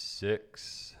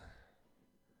 6,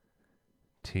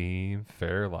 Team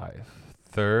Fairlife,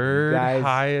 third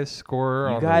highest scorer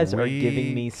on the You guys are week.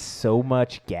 giving me so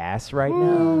much gas right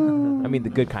now. I mean, the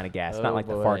good kind of gas, not like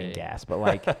the boy. farting gas, but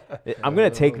like, I'm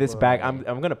going to take this back. I'm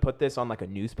going to put this on like a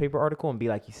newspaper article and be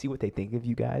like, you see what they think of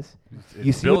you guys? It's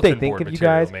You see what they bulletin think board of you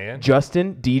material, guys? man.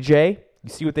 Justin, DJ, you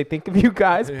see what they think of you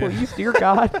guys? Please, dear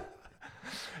God.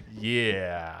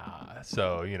 Yeah.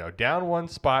 So, you know, down one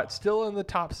spot, still in the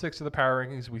top 6 of the power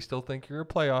rankings. We still think you're a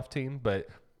playoff team, but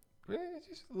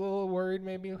just a little worried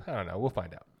maybe. I don't know. We'll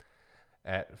find out.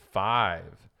 At 5,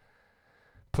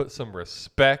 put some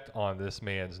respect on this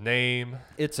man's name.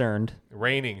 It's earned.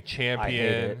 Reigning champion. I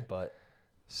hate it, but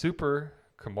Super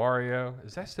Camario.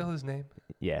 Is that still his name?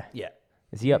 Yeah. yeah.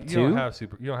 Is he up You 2? don't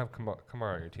have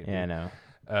Camario on your team. Yeah, I do know.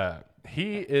 you?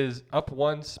 He is up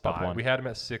one spot. Up one. We had him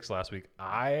at 6 last week.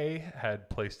 I had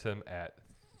placed him at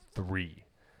 3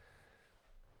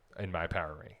 in my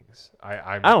power rankings.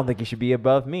 I don't think he should be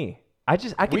above me. I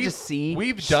could just see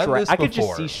we've done this I could just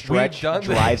before. see We've Stretch done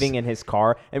driving this. in his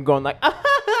car and going like,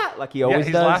 like he always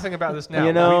he's does. laughing about this now.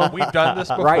 You know? We've done this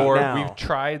before. Right now. We've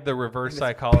tried the reverse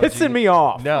psychology. Pissing me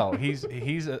off. No, he's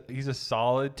a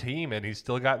solid team, and he's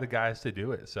still got the guys to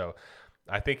do it. So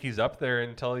I think he's up there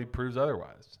until he proves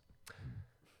otherwise.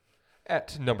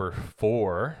 At number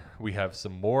 4, we have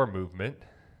some more movement.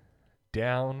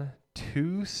 Down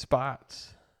 2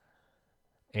 spots.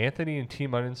 Anthony and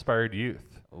Team Uninspired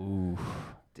Youth. Ooh.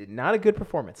 Not a good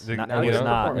performance. The- Not it a was good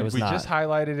not. performance. It was we not. just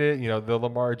highlighted it. You know, the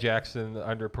Lamar Jackson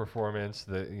underperformance.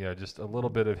 Just a little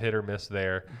bit of hit or miss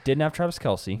there. Didn't have Travis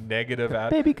Kelce. Negative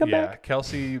out. Baby, come yeah, back.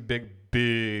 Kelsey, big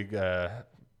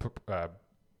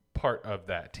part of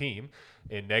that team,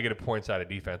 and negative points out of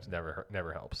defense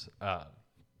never helps.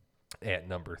 At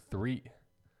number 3,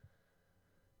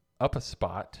 up a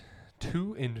spot,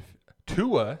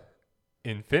 Tua,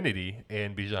 Infinity,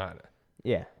 and Bijana.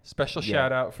 Yeah. Special Yeah.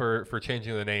 shout out for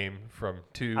changing the name from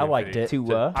 2. I liked it.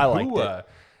 Tua. I liked Tua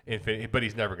but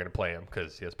he's never going to play him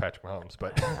because he has Patrick Mahomes.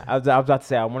 But I was about to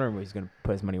say, I'm wondering where he's going to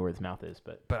put his money where his mouth is.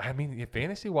 But I mean,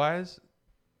 fantasy-wise,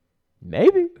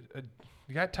 maybe.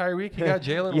 You got Tyreek, you got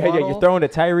Jalen Yeah, Waddle. you're throwing to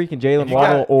Tyreek and Jalen You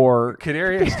Waddle got or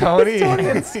Kadarius Toney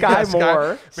and Sky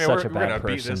Moore. Man, Such we're a bad going to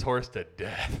beat person. this horse to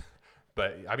death.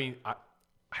 But, I mean, I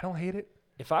don't hate it.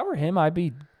 If I were him, I'd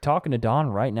be talking to Don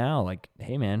right now. Like,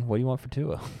 hey, man, what do you want for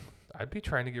Tua? I'd be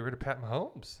trying to get rid of Pat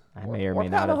Mahomes. I may or Or may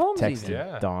not Pat have Mahomes texted even.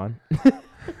 Yeah. Dawn.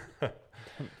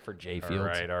 For Jay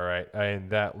Fields. All right.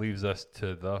 And that leaves us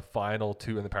to the final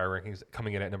two in the power rankings,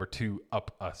 coming in at number 2,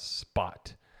 up a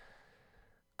spot.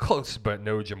 Close, but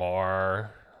no Jamar.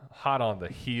 Hot on the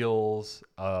heels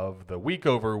of the week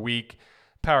over week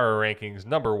power rankings,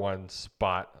 number 1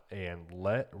 spot, and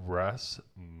let Russ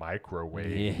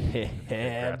microwave.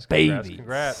 Yeah,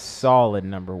 Congrats. Solid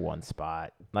number 1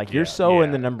 spot. Like, you're so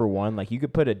in the number 1. Like, you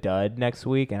could put a dud next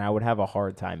week, and I would have a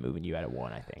hard time moving you out of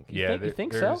 1, I think. You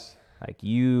think so? there's-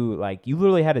 You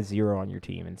literally had a 0 on your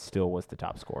team and still was the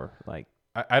top scorer. Like,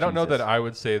 I don't know that Jesus. I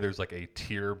would say there's like a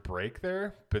tier break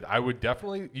there, but I would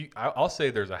definitely. I'll say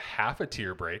there's a half a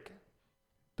tier break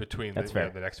between That's the, fair.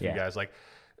 the next few Yeah. guys. Like,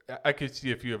 I could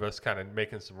see a few of us kind of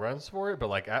making some runs for it, but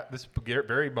like at this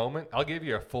very moment, I'll give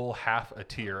you a full half a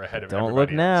tier ahead of don't everybody look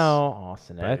else. now.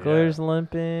 Austin But, Eckler's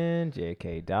limping.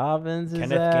 J.K. Dobbins is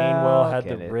Kenneth out. Gainwell had the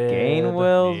Kenneth rib.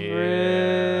 Gainwell's Yeah.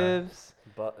 ribs.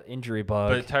 Injury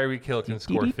bug. But Tyreek Hill can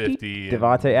score 50.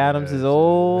 Devontae Adams is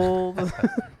old.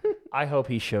 I hope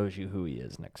he shows you who he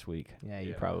is next week. Yeah,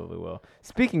 you probably will.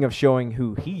 Speaking of showing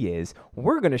who he is,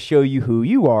 we're going to show you who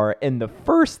you are in the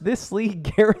first This League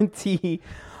guarantee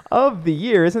of the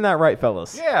year. Isn't that right,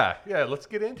 fellas? Yeah. Let's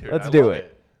get into it. Let's I do love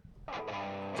it.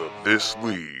 The This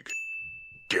League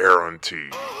Guarantee.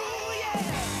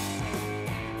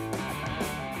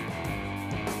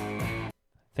 I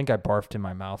think I barfed in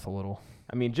my mouth a little.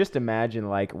 I mean, just imagine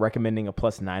like recommending a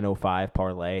plus 905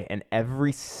 parlay and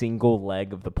every single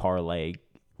leg of the parlay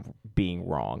being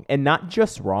wrong. And not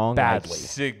just wrong. Badly.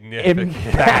 Significant.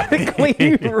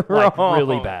 Emphatically wrong. Like,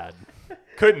 really bad.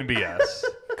 Couldn't be us.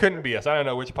 I don't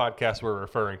know which podcast we're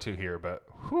referring to here, but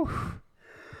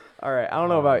All right, I don't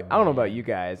know about you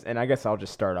guys, and I guess I'll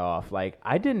just start off. Like,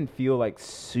 I didn't feel like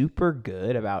super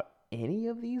good about any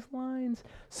of these lines.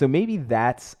 So maybe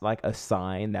that's like a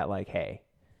sign that like, hey,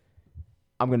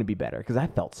 I'm going to be better, because I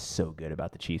felt so good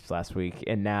about the Chiefs last week,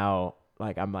 and now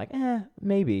like I'm like,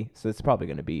 maybe. So it's probably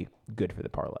going to be good for the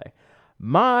parlay.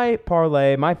 My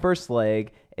parlay, my first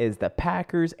leg is the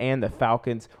Packers and the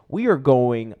Falcons. We are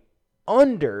going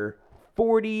under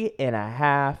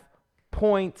 40.5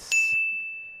 points.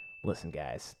 Listen,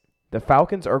 guys, the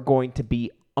Falcons are going to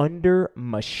be under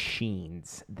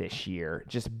machines this year.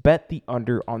 Just bet the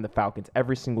under on the Falcons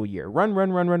every single year.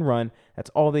 Run. That's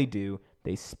all they do.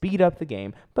 They speed up the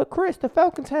game. But, Chris, the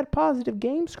Falcons had positive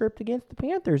game script against the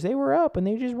Panthers. They were up, and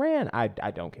they just ran. I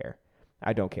don't care.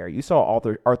 I don't care. You saw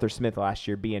Arthur Smith last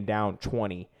year being down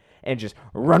 20 and just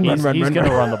run. He's going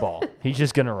to run the ball. He's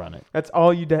just going to run it. That's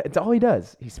all you do. It's all he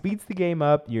does. He speeds the game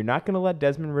up. You're not going to let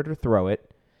Desmond Ridder throw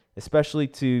it, especially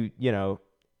to,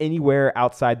 anywhere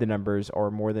outside the numbers or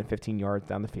more than 15 yards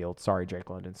down the field. Sorry, Drake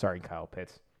London. Sorry, Kyle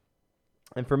Pitts.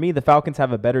 And for me, the Falcons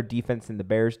have a better defense than the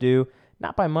Bears do.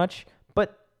 Not by much,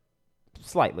 but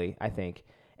slightly, I think.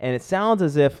 And it sounds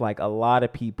as if like a lot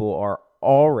of people are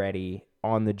already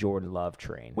on the Jordan Love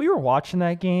train. We were watching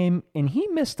that game, and he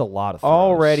missed a lot of throws.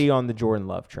 Already on the Jordan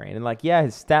Love train. And like, yeah,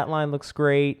 his stat line looks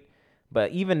great, but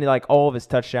even like all of his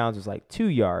touchdowns was like 2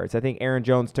 yards. I think Aaron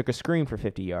Jones took a screen for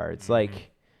 50 yards.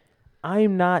 Like,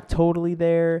 I'm not totally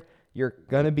there. You're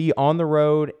going to be on the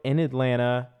road in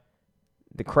Atlanta.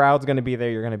 The crowd's going to be there.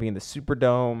 You're going to be in the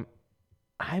Superdome.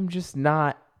 I'm just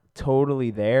not totally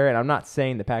there. And I'm not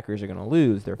saying the Packers are going to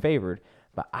lose. They're favored.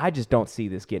 But I just don't see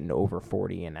this getting over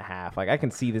 40.5. Like, I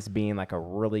can see this being like a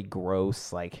really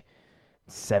gross, like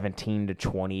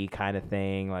 17-20 kind of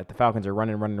thing. Like, the Falcons are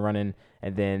running.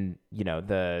 And then,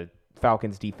 the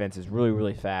Falcons defense is really,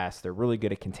 really fast. They're really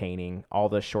good at containing all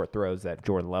the short throws that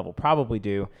Jordan Love will probably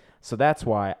do. So that's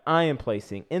why I am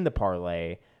placing in the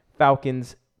parlay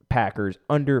Falcons, Packers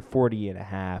under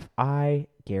 40.5. I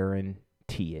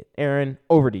guarantee it. Aaron,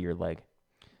 over to your leg.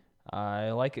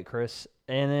 I like it, Chris.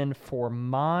 And then for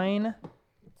mine,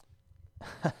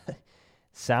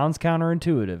 sounds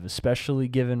counterintuitive, especially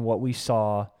given what we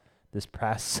saw this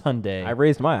past Sunday. I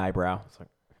raised my eyebrow. It's like,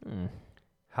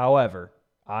 However,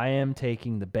 I am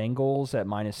taking the Bengals at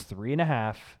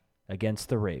 -3.5 against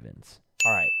the Ravens.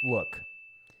 All right, look.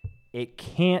 It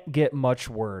can't get much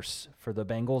worse for the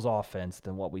Bengals offense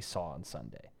than what we saw on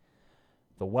Sunday.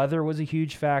 The weather was a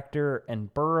huge factor,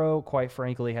 and Burrow, quite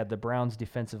frankly, had the Browns'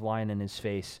 defensive line in his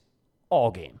face all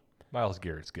game. Myles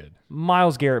Garrett's good.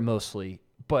 Myles Garrett mostly,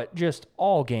 but just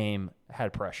all game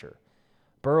had pressure.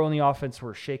 Burrow and the offense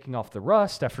were shaking off the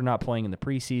rust after not playing in the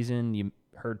preseason. You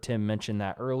heard Tim mention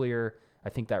that earlier. I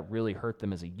think that really hurt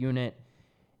them as a unit.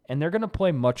 And they're going to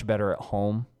play much better at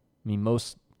home. I mean,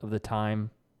 most of the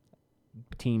time,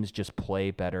 teams just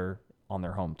play better on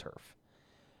their home turf.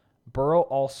 Burrow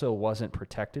also wasn't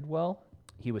protected well.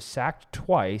 He was sacked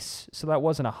twice, so that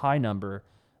wasn't a high number,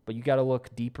 but you got to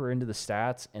look deeper into the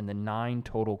stats, and the 9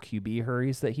 total QB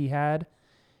hurries that he had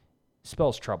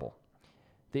spells trouble.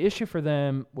 The issue for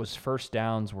them was first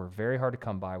downs were very hard to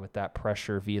come by with that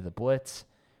pressure via the blitz,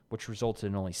 which resulted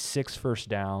in only 6 first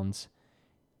downs,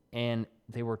 and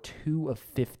they were 2 of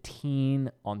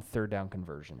 15 on third down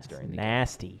conversions during the game.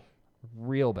 Nasty.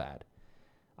 Real bad.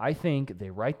 I think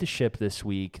they right the ship this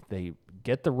week. They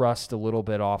get the rust a little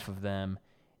bit off of them,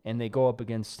 and they go up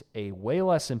against a way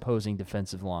less imposing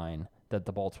defensive line that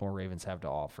the Baltimore Ravens have to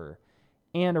offer,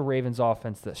 and a Ravens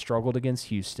offense that struggled against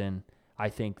Houston. I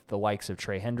think the likes of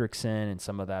Trey Hendrickson and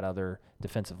some of that other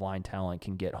defensive line talent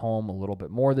can get home a little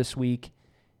bit more this week,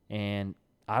 and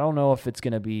I don't know if it's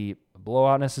going to be a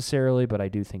blowout necessarily, but I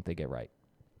do think they get right.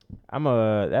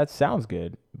 That sounds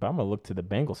good, but I'm going to look to the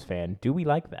Bengals fan. Do we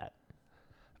like that?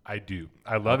 I do.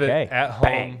 I love Okay. it. At home,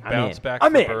 Bang. bounce back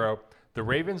I'm for in. Burrow. The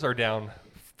Ravens are down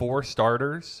 4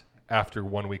 starters after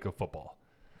 1 week of football.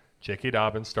 J.K.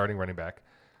 Dobbins, starting running back.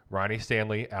 Ronnie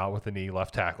Stanley out with a knee,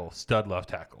 left tackle, stud left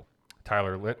tackle.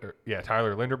 Tyler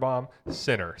Linderbaum,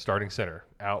 center, starting center,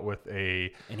 out with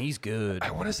a... And he's good.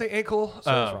 I want to say ankle.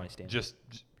 So is Ronnie Stanley. Just,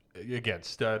 again,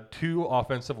 stud. 2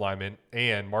 offensive linemen,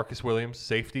 and Marcus Williams,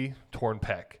 safety, torn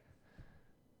pec.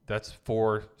 That's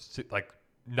 4,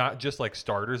 not just like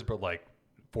starters, but like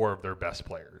 4 of their best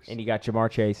players. And you got Jamar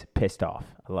Chase pissed off.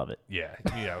 I love it. Yeah,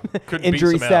 couldn't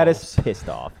Injury beat some status, L's. pissed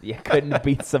off. Yeah, couldn't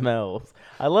beat some L's.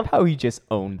 I love how he just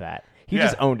owned that. He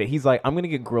just owned it. He's like, I'm going to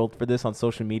get grilled for this on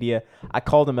social media. I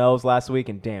called him L's last week,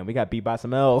 and damn, we got beat by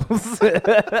some L's.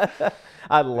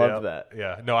 I love that.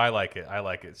 Yeah, no, I like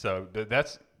it. So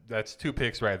that's 2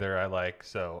 picks right there I like.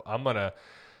 So I'm going to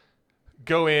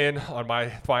go in on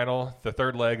the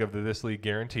third leg of the This League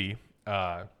guarantee,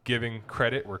 giving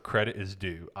credit where credit is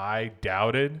due. I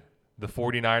doubted the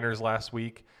 49ers last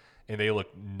week, and they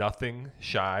looked nothing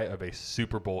shy of a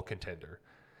Super Bowl contender.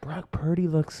 Brock Purdy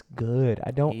looks good. I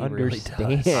don't He really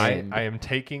understand. does. I am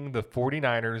taking the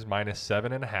 49ers minus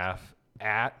 7.5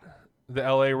 at the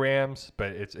LA Rams,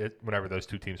 but it's whenever those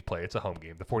 2 teams play, it's a home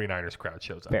game. The 49ers crowd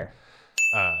shows up. Fair.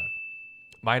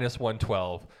 Minus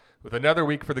 112. With another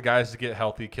week for the guys to get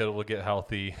healthy, Kittle to get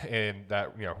healthy, and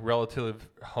that relative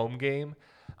home game,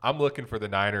 I'm looking for the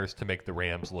Niners to make the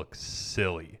Rams look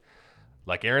silly.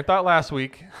 Like Aaron thought last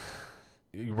week,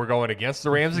 we're going against the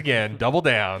Rams again. Double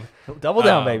down. Double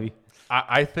down, baby.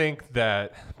 I think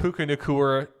that Puca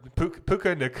Nakua,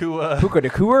 Puka Nakua?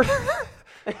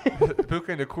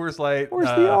 Puca Nacoors Light. Where's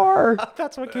the R?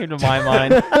 That's what came to my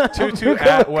mind. Tutu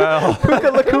Atwell.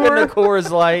 Puka Nakua? Coors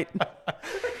Light.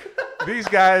 These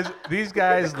guys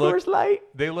Coors Light?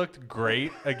 they looked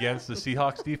great against the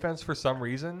Seahawks defense for some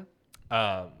reason.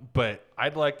 But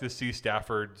I'd like to see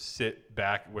Stafford sit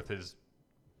back with his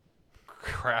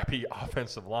crappy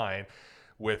offensive line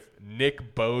with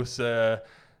Nick Bosa,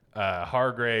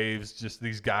 Hargraves. Just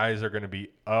these guys are going to be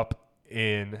up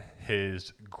in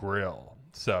his grill.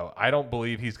 So I don't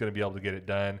believe he's going to be able to get it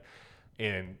done.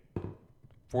 And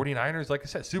 49ers, like I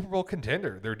said, Super Bowl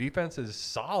contender. Their defense is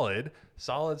solid.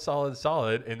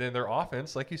 And then their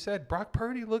offense, like you said, Brock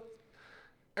Purdy looked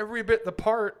every bit the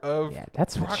part of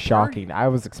that's Brock what's shocking. Purdy. I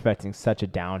was expecting such a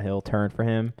downhill turn for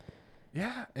him.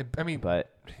 Yeah, I mean,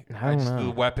 But I don't know.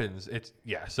 the weapons.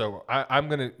 So I'm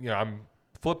gonna, I'm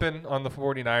flipping on the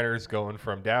 49ers, going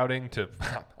from doubting to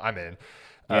I'm in.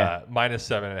 Minus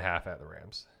 7.5 at the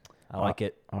Rams. I like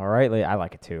it. All right, I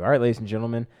like it too. All right, ladies and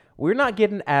gentlemen, we're not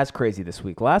getting as crazy this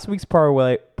week. Last week's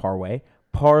parlay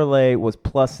was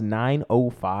plus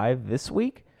 905. This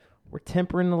week, we're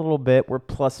tempering a little bit. We're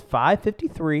plus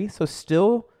 553, so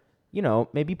still,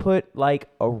 maybe put like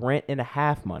a rent and a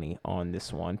half money on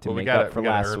this one to make up for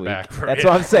last week. That's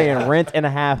what I'm saying, rent and a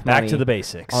half money. Back to the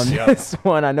basics. On this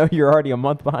one, I know you're already a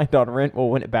month behind on rent. We'll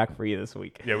win it back for you this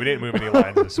week. Yeah, we didn't move any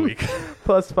lines this week.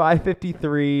 Plus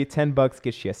 553, $10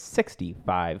 gets you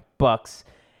 $65.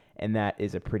 And that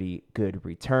is a pretty good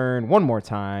return. One more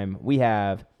time, we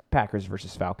have Packers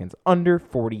versus Falcons under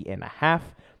 40.5.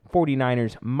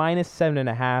 49ers minus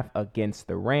 7.5 against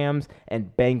the Rams,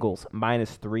 and Bengals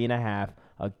minus 3.5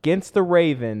 against the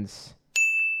Ravens.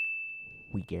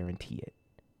 We guarantee it.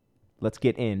 Let's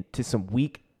get into some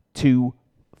Week 2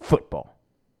 football.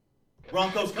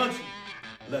 Broncos country.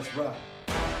 Let's ride.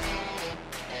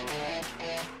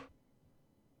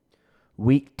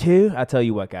 Week 2, I tell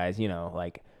you what, guys,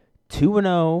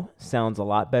 2-0 sounds a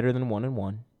lot better than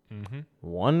 1-1.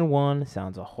 1-1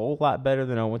 sounds a whole lot better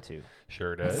than 0-2.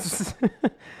 Sure does.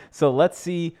 So let's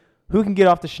see who can get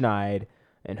off the schneid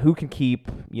and who can keep,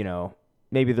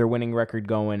 maybe their winning record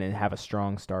going and have a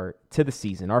strong start to the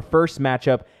season. Our first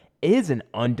matchup is an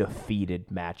undefeated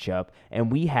matchup,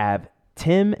 and we have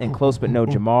Tim and Close But No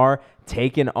Jamar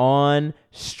taking on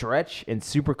Stretch and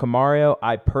Super Camario.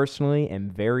 I personally am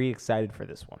very excited for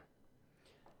this one.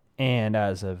 And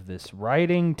as of this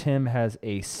writing, Tim has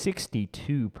a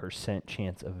 62%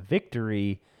 chance of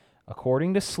victory,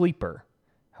 according to Sleeper.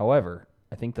 However,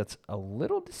 I think that's a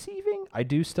little deceiving. I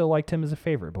do still like Tim as a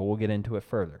favorite, but we'll get into it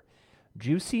further.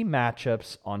 Juicy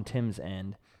matchups on Tim's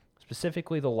end,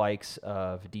 specifically the likes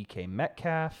of DK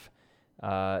Metcalf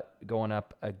going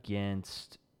up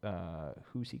against,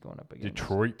 who's he going up against?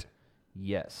 Detroit.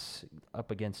 Yes,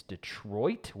 up against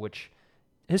Detroit, which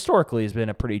historically has been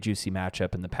a pretty juicy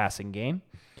matchup in the passing game.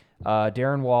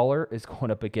 Darren Waller is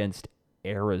going up against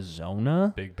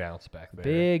Arizona. Big bounce back there.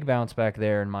 Big bounce back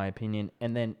there, in my opinion.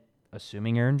 And then,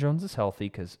 assuming Aaron Jones is healthy,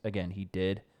 because, again, he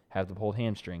did have the pulled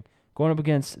hamstring, going up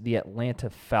against the Atlanta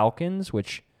Falcons,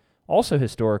 which also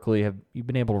historically you've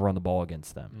been able to run the ball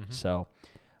against them. Mm-hmm. So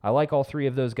I like all three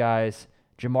of those guys.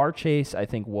 Jamar Chase, I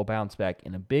think, will bounce back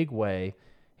in a big way.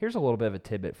 Here's a little bit of a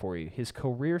tidbit for you. His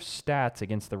career stats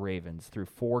against the Ravens through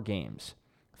 4 games: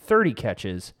 30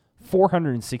 catches,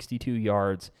 462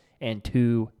 yards, and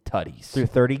 2 tutties. Through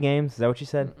 30 games? Is that what you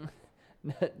said?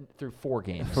 Through 4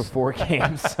 games. For 4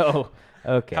 games. So,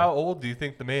 okay. How old do you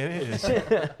think the man is?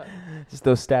 Just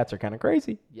those stats are kind of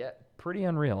crazy. Yeah, pretty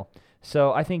unreal.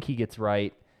 So I think he gets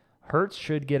right. Hurts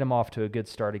should get him off to a good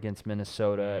start against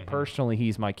Minnesota. Mm-hmm. Personally,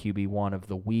 he's my QB1 of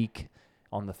the week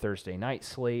on the Thursday night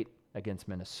slate against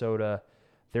Minnesota.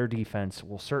 Their defense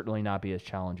will certainly not be as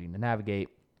challenging to navigate.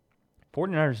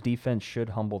 49ers defense should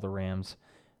humble the Rams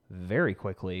very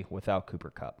quickly without Cooper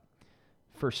Kupp.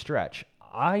 For Stretch,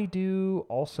 I do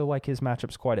also like his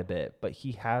matchups quite a bit, but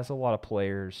he has a lot of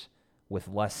players with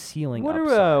less ceiling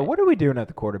upside. What are we doing at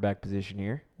the quarterback position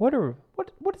here? What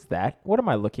is that? What am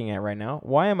I looking at right now?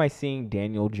 Why am I seeing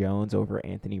Daniel Jones over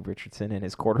Anthony Richardson and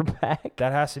his quarterback?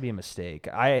 That has to be a mistake.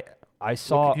 I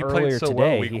saw He played earlier so today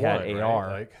well week he had 1, AR.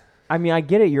 Right? I mean, I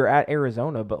get it. You're at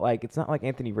Arizona, but it's not like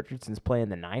Anthony Richardson's playing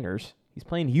the Niners. He's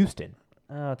playing Houston.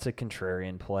 It's a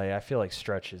contrarian play. I feel like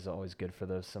Stretch is always good for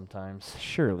those sometimes.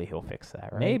 Surely he'll fix that,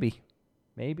 right?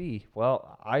 Maybe.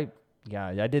 Well, I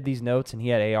did these notes and he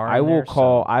had AR. I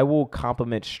will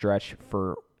compliment Stretch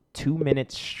for 2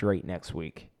 minutes straight next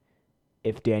week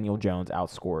if Daniel Jones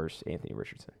outscores Anthony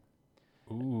Richardson.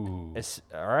 Ooh. It's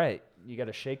all right. You got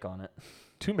to shake on it.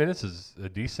 2 minutes is a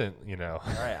decent, All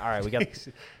right.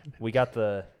 We got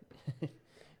the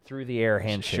through the air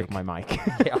handshake. Shook my mic.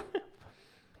 Yeah.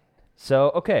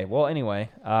 So, okay. Well, anyway,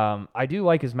 I do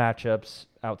like his matchups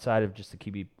outside of just the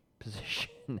QB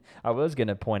position. I was going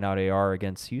to point out AR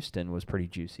against Houston was pretty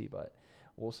juicy, but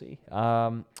we'll see.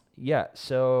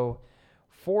 So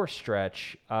for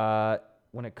Stretch,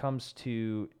 when it comes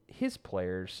to his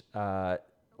players,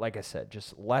 like I said,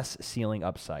 just less ceiling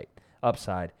upside,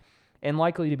 and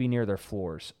likely to be near their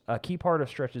floors. A key part of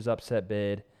Stretch's upset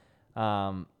bid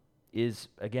is,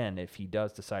 again, if he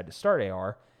does decide to start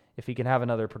AR, if he can have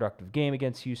another productive game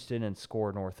against Houston and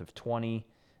score north of 20,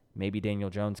 maybe Daniel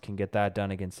Jones can get that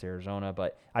done against Arizona.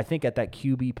 But I think at that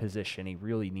QB position, he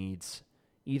really needs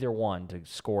either one to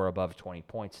score above 20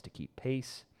 points to keep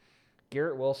pace.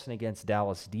 Garrett Wilson against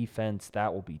Dallas defense,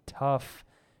 that will be tough.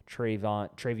 Trayvon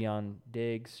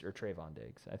Diggs.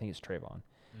 I think it's Trayvon.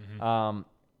 Mm-hmm.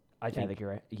 I think you're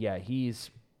right. Yeah,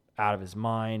 he's out of his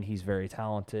mind. He's very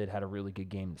talented, had a really good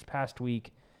game this past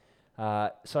week.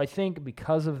 So I think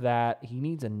because of that, he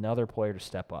needs another player to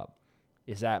step up.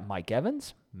 Is that Mike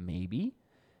Evans? Maybe.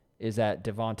 Is that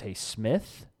Devontae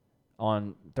Smith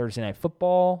on Thursday Night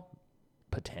Football?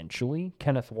 Potentially.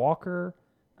 Kenneth Walker?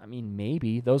 I mean,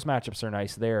 maybe. Those matchups are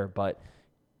nice there, but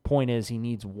point is he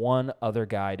needs one other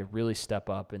guy to really step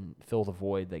up and fill the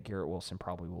void that Garrett Wilson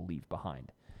probably will leave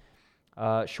behind.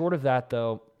 Short of that,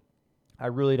 though, I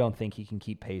really don't think he can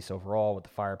keep pace overall with the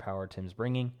firepower Tim's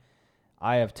bringing.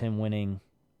 I have Tim winning,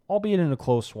 albeit in a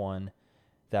close one,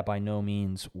 that by no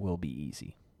means will be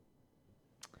easy.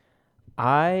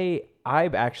 I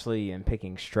actually am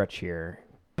picking Stretch here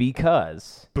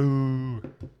because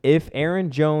if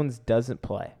Aaron Jones doesn't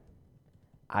play,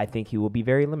 I think he will be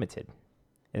very limited,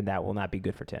 and that will not be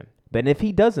good for Tim. But if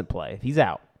he doesn't play, if he's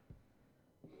out,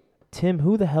 Tim,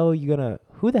 who the hell are you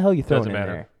throwing in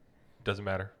there? Doesn't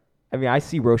matter. I mean, I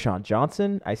see Roshan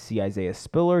Johnson. I see Isaiah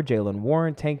Spiller, Jalen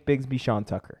Warren, Tank Bigsby, Sean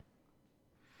Tucker.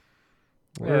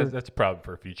 Yeah, that's a problem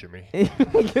for future me.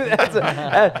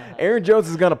 Aaron Jones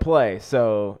is going to play,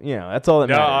 so, that's all that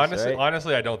matters.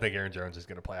 Honestly, I don't think Aaron Jones is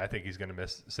going to play. I think he's going to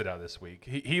sit out this week.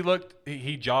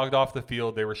 He jogged off the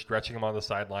field. They were stretching him on the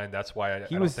sideline. That's why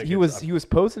he was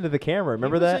posing to the camera.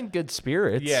 Remember that? He was in good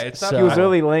spirits. Yeah, it's not. He was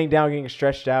literally laying down, getting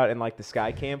stretched out, and like the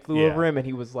sky cam flew over him, and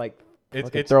he was like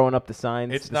throwing up the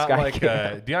signs. It's not like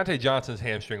Deontay Johnson's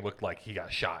hamstring looked like he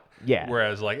got shot. Yeah.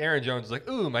 Whereas like Aaron Jones is like,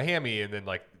 ooh, my hammy, and then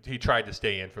like he tried to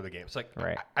stay in for the game. It's like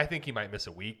right. I think he might miss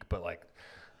a week, but like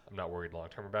I'm not worried long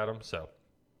term about him. So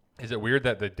is it weird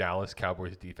that the Dallas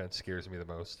Cowboys defense scares me the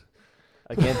most?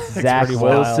 Against Zach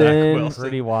Wilson.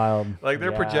 Pretty wild. Like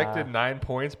they're projected 9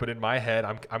 points, but in my head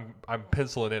I'm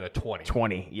penciling in a 20.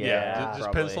 20. Yeah.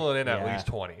 Just penciling in at least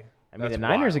 20. I mean, the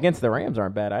Niners against the Rams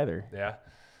aren't bad either. Yeah.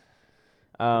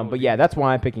 But yeah, that's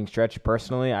why I'm picking stretch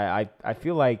personally. I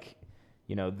feel like,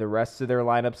 the rest of their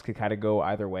lineups could kind of go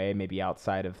either way, maybe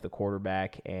outside of the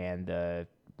quarterback and the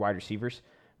wide receivers.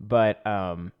 But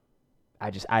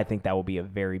I think that will be a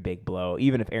very big blow.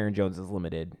 Even if Aaron Jones is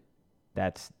limited,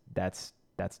 that's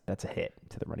a hit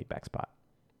to the running back spot.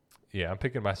 Yeah, I'm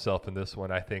picking myself in this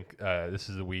one. I think this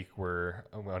is a week where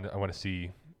I want to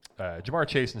see Jamar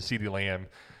Chase and CeeDee Lamb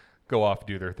go off,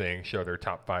 do their thing, show their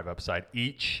top 5 upside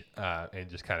each, and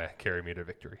just kind of carry me to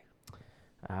victory.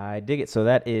 I dig it. So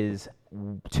that is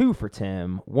 2 for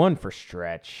Tim, 1 for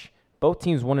Stretch. Both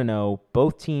teams 1-0.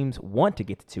 Both teams want to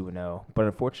get to 2-0, but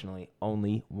unfortunately,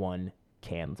 only one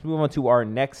can. Let's move on to our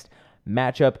next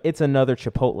matchup. It's another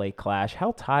Chipotle clash.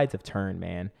 How tides have turned,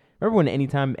 man. Remember when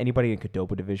anytime anybody in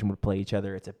Qdoba division would play each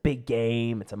other, it's a big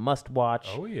game, it's a must-watch.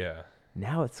 Oh, yeah.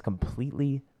 Now it's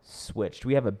completely switched.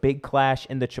 We have a big clash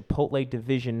in the Chipotle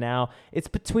division now. It's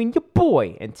between your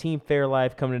boy and Team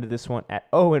Fairlife coming into this one at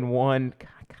 0-1. God,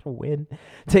 gotta win.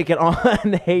 Taking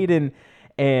on Hayden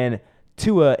and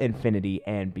Tua Infinity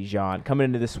and Bijan coming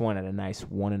into this one at a nice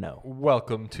 1-0.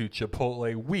 Welcome to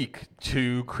Chipotle Week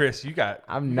 2, Chris.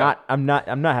 I'm not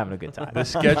having a good time. The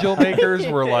schedule makers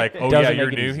were like, "Oh yeah,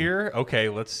 you're new easy. Here. Okay,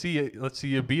 let's see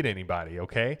you beat anybody."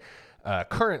 Okay,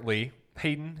 currently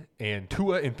Hayden and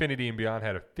Tua Infinity and Beyond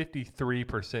had a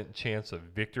 53% chance of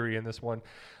victory in this one.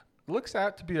 Looks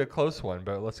out to be a close one,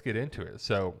 but let's get into it.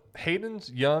 So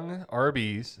Hayden's young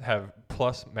RBs have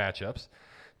plus matchups.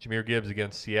 Jahmyr Gibbs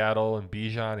against Seattle and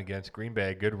Bijan against Green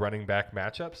Bay. Good running back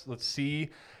matchups. Let's see.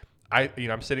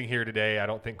 I'm sitting here today. I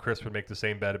don't think Chris would make the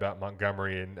same bet about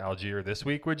Montgomery and Algier this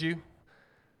week, would you?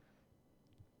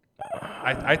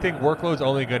 I think workload's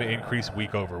only going to increase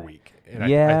week over week. And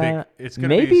I think it's going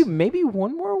to be maybe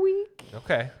one more week.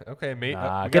 Okay.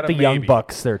 Get the young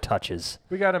bucks their touches.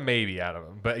 We got a maybe out of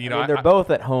them, but they're both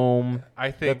at home.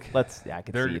 I think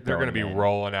they're going to be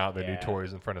rolling out the new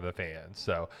toys in front of the fans.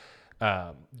 So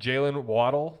Jalen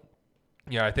Waddle.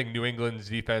 I think New England's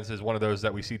defense is one of those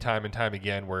that we see time and time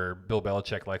again where Bill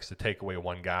Belichick likes to take away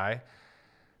one guy.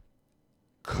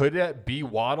 Could it be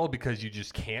Waddle because you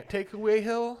just can't take away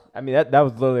Hill? I mean, that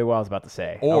was literally what I was about to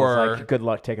say. Or good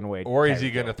luck taking away. Or is he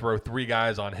going to throw 3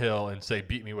 guys on Hill and say,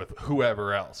 beat me with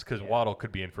whoever else? Because Waddle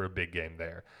could be in for a big game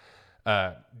there.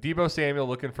 Deebo Samuel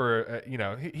looking for,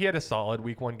 he had a solid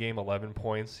week 1 game, 11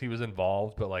 points. He was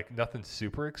involved, but nothing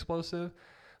super explosive.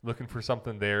 Looking for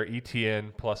something there.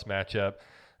 ETN plus matchup.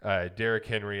 Derrick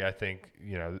Henry, I think,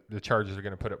 the Chargers are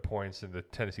going to put up points, and the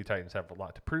Tennessee Titans have a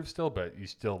lot to prove still, but you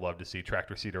still love to see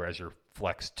Tractor Cedar as your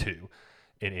flex 2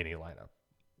 in any lineup.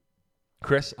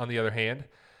 Chris, on the other hand,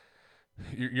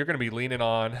 you're going to be leaning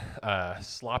on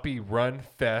sloppy run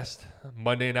fest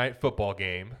Monday night football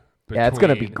game. Yeah, it's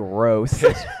going to be gross.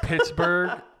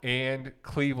 Pittsburgh and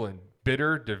Cleveland,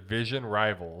 bitter division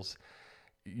rivals.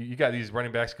 You got these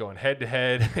running backs going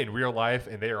head-to-head in real life,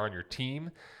 and they are on your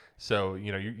team. So,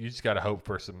 you just got to hope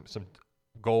for some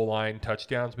goal line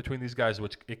touchdowns between these guys,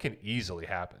 which it can easily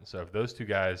happen. So if those 2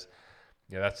 guys,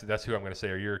 that's who I'm going to say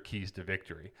are your keys to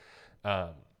victory.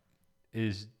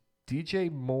 Is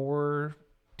DJ Moore?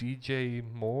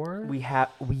 We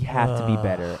have to be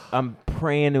better. I'm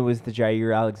praying it was the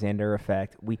Jair Alexander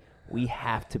effect. We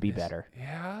have to be better.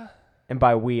 Yeah. And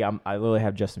by we, I literally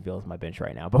have Justin Fields on my bench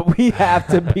right now, but we have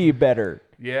to be better.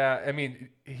 Yeah, I mean,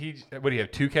 what do you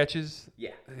have, 2 catches? Yeah.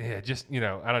 Yeah, just, I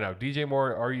don't know. DJ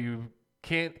Moore,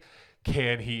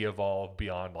 can he evolve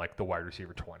beyond the wide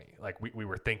receiver 20? We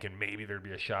were thinking maybe there'd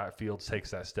be a shot. Fields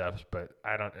takes that step, but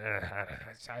I don't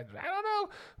know.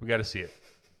 We got to see it.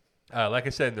 Like I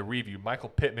said in the review, Michael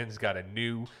Pittman's got a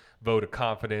new vote of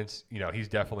confidence. He's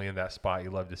definitely in that spot.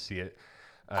 You love to see it.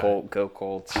 Go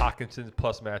Colts. Hawkinson's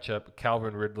plus matchup.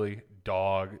 Calvin Ridley,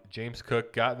 dog. James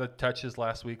Cook got the touches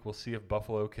last week. We'll see if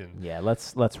Buffalo can. Yeah,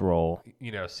 let's roll.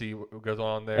 See what goes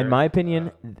on there. In my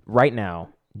opinion, right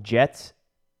now, Jets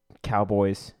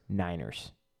Cowboys,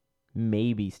 Niners,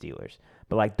 maybe Steelers.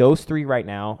 But, like, those three right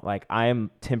now, like, I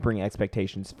am tempering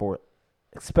expectations for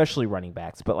especially running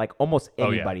backs, but, like, almost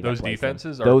anybody. Those that plays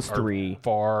defenses them. are Those are three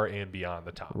far and beyond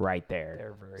the top. right there.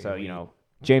 They're very So, elite.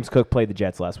 James Cook played the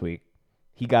Jets last week.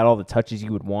 He got all the touches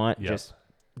you would want. Yep. Just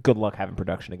good luck having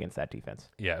production against that defense.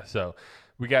 Yeah, so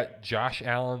we got Josh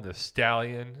Allen, the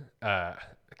Stallion. I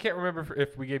can't remember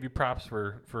if we gave you props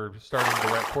for starting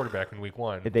the right quarterback in week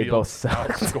 1. They both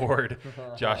sucked. outscored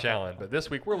Josh Allen. But this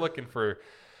week we're looking for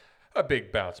a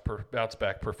big bounce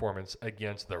back performance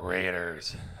against the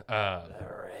Raiders.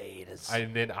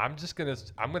 And then I'm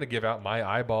gonna give out my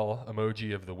eyeball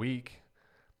emoji of the week.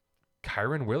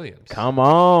 Kyron Williams. Come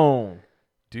on.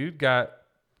 Dude got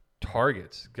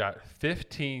targets, got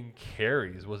 15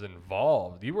 carries, was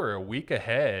involved. You were a week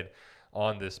ahead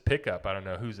on this pickup. I don't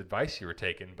know whose advice you were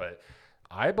taking, but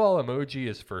eyeball emoji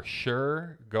is for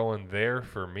sure going there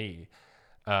for me.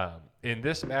 In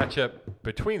this matchup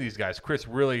between these guys, Chris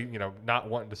really, not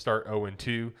wanting to start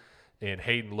 0-2 and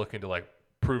Hayden looking to like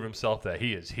prove himself that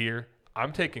he is here.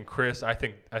 I'm taking Chris. I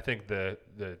think the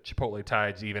Chipotle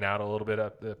tides even out a little bit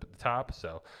up at the top,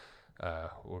 so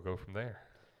we'll go from there.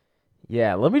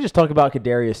 Yeah, let me just talk about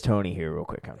Kadarius Toney here real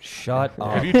quick. Shut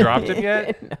up. Have you dropped him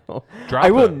yet? No. Drop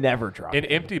I will him. never drop An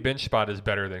him. empty bench spot is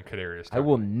better than Kadarius Toney.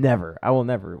 I will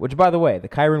never. Which, by the way, the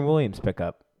Kyron Williams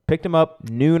pickup. Picked him up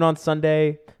noon on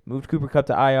Sunday, moved Cooper Kupp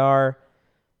to IR.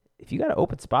 If you got an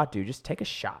open spot, dude, just take a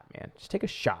shot, man. Just take a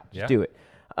shot. Just do it.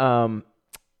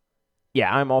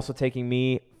 Yeah, I'm also taking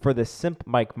me for the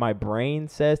my brain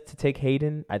says to take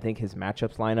Hayden. I think his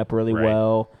matchups line up really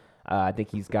well. I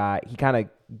think he kind of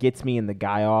gets me in the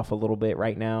guy off a little bit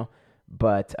right now,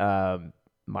 but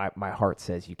my heart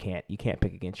says you can't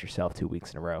pick against yourself 2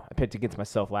 weeks in a row. I picked against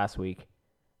myself last week.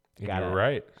 You're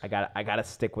right. I gotta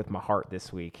stick with my heart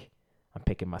this week. I'm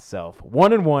picking myself.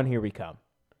 1-1. Here we come.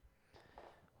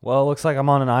 Well, it looks like I'm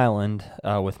on an island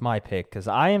with my pick because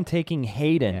I am taking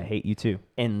Hayden. I hate you too.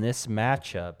 In this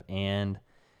matchup, and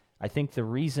I think the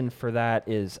reason for that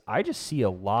is I just see a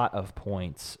lot of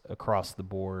points across the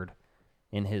board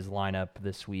in his lineup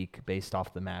this week based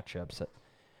off the matchups.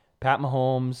 Pat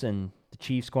Mahomes and the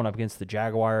Chiefs going up against the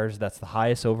Jaguars, that's the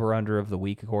highest over-under of the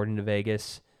week according to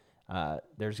Vegas.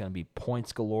 There's going to be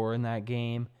points galore in that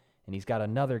game, and he's got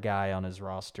another guy on his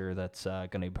roster that's going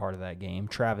to be part of that game,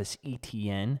 Travis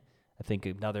Etienne. I think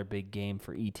another big game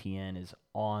for Etienne is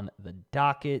on the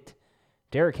docket.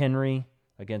 Derrick Henry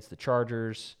against the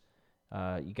Chargers.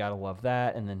 You got to love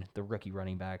that. And then the rookie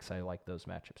running backs, I like those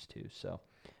matchups too. So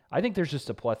I think there's just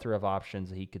a plethora of options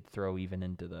that he could throw even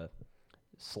into the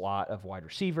slot of wide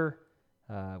receiver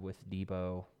with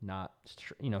Debo not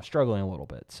struggling a little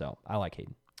bit. So I like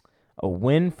Hayden. A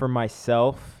win for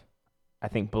myself, I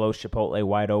think blows Chipotle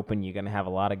wide open. You're going to have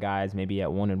a lot of guys maybe at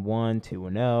 1-1,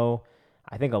 2-0.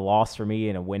 I think a loss for me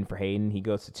and a win for Hayden. He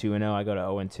goes to 2-0. I go to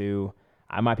 0-2.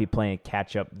 I might be playing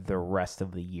catch up the rest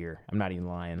of the year. I'm not even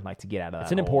lying. Like to get out of that.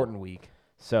 It's an important week.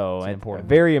 So a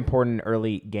very important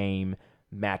early game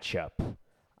matchup.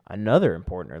 Another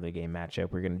important early game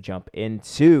matchup we're going to jump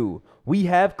into. We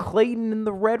have Clayton and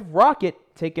the Red Rocket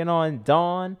taking on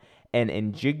Don and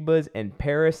Njigbas and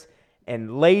Paris.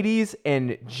 And ladies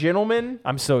and gentlemen,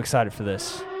 I'm so excited for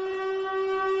this.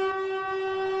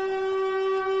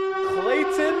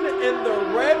 Clayton and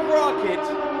the Red Rocket.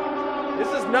 This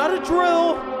is not a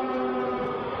drill.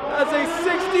 Has a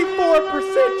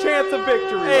 64% chance of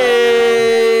victory.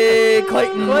 Hey,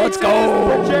 Clayton, let's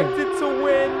go. Is projected to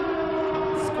win,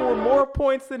 score more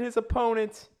points than his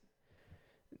opponent.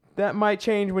 That might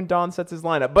change when Don sets his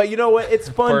lineup. But you know what? It's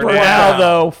fun to look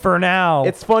at. For now.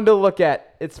 It's fun to look at.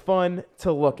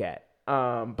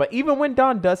 But even when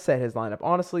Don does set his lineup,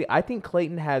 honestly, I think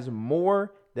Clayton has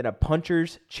more than a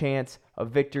puncher's chance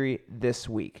of victory this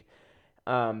week.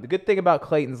 The good thing about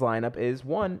Clayton's lineup is,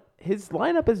 one, his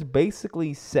lineup is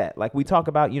basically set. Like we talk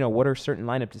about, what are certain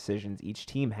lineup decisions each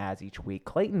team has each week.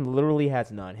 Clayton literally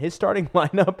has none. His starting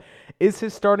lineup is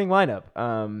his starting lineup.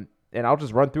 And I'll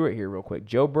just run through it here real quick.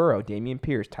 Joe Burrow, Dameon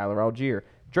Pierce, Tyler Algier,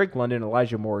 Drake London,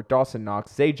 Elijah Moore, Dawson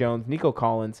Knox, Zay Jones, Nico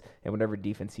Collins, and whatever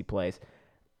defense he plays.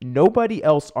 Nobody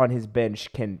else on his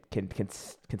bench can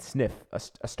sniff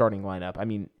a starting lineup. I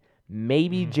mean,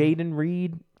 maybe Jaden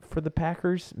Reed for the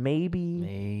Packers,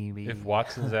 maybe. If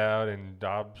Watson's out and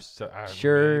Dobbs,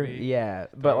 sure, maybe yeah,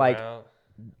 but like, yeah.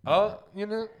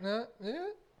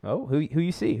 who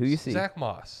you see? Zach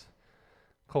Moss,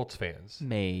 Colts fans.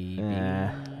 Maybe.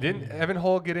 Didn't Evan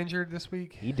Hull get injured this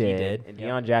week? He did. And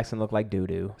Deion Jackson looked like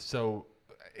doo-doo. So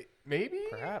maybe,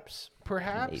 Perhaps.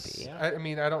 Maybe. I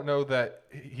mean, I don't know that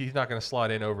he's not going to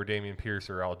slot in over Dameon Pierce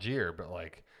or Algier, but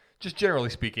like just generally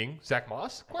speaking, Zach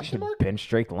Moss? Question mark? Bench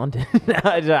Drake London.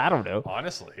 I don't know.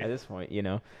 Honestly. At this point,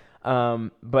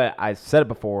 But I said it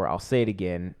before. I'll say it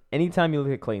again. Anytime you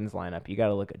look at Clayton's lineup, you got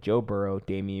to look at Joe Burrow,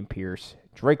 Dameon Pierce,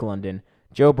 Drake London.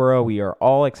 Joe Burrow, we are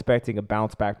all expecting a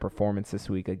bounce-back performance this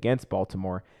week against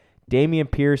Baltimore. Dameon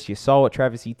Pierce, you saw what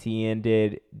Travis Etienne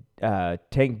did.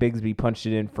 Tank Bigsby punched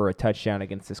it in for a touchdown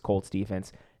against this Colts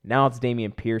defense. Now it's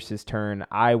Dameon Pierce's turn.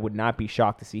 I would not be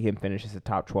shocked to see him finish as a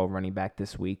top 12 running back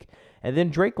this week. And then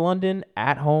Drake London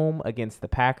at home against the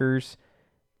Packers.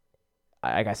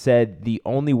 Like I said, the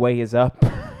only way is up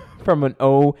from an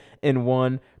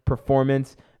 0-1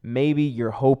 performance. Maybe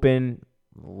you're hoping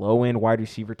low-end wide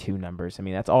receiver 2 numbers. I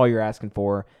mean, that's all you're asking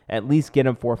for. At least get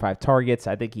him 4 or 5 targets.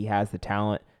 I think he has the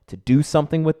talent to do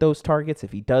something with those targets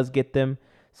if he does get them.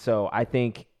 So I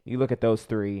think you look at those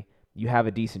 3, you have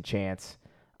a decent chance.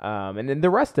 And then the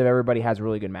rest of everybody has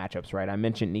really good matchups, right? I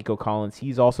mentioned Nico Collins.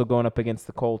 He's also going up against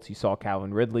the Colts. You saw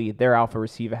Calvin Ridley, their alpha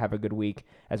receiver, have a good week,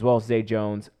 as well as Zay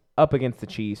Jones up against the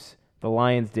Chiefs. The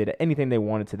Lions did anything they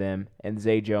wanted to them, and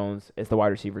Zay Jones is the wide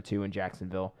receiver 2 in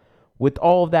Jacksonville. With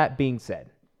all of that being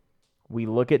said, we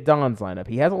look at Don's lineup.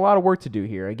 He has a lot of work to do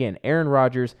here. Again, Aaron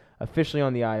Rodgers officially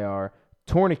on the IR,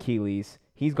 torn Achilles.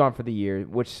 He's gone for the year,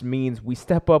 which means we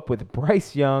step up with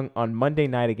Bryce Young on Monday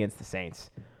night against the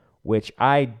Saints, which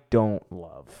I don't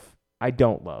love.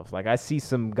 Like, I see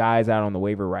some guys out on the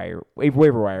waiver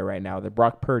wire right now, the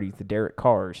Brock Purdy's, the Derek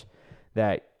Carrs,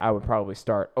 that I would probably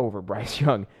start over Bryce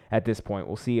Young at this point.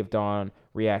 We'll see if Don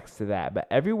reacts to that. But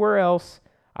everywhere else,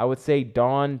 I would say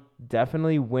Don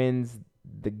definitely wins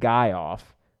the guy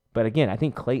off. But again, I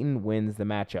think Clayton wins the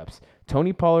matchups.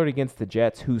 Tony Pollard against the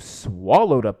Jets, who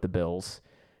swallowed up the Bills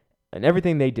and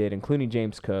everything they did, including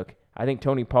James Cook. I think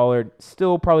Tony Pollard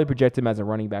still probably project him as a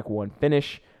running back 1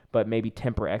 finish, but maybe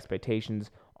temper expectations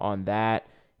on that.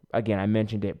 Again, I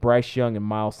mentioned it. Bryce Young and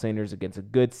Miles Sanders against a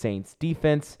good Saints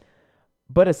defense,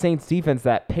 but a Saints defense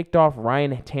that picked off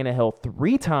Ryan Tannehill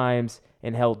 3 times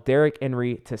and held Derrick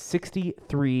Henry to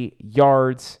 63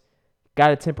 yards. Got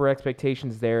to temper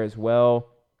expectations there as well.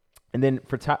 And then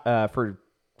for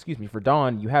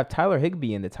Don, you have Tyler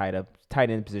Higbee in the tight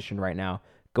end position right now,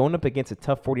 going up against a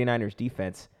tough 49ers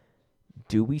defense.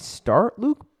 Do we start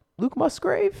Luke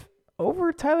Musgrave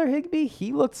over Tyler Higbee?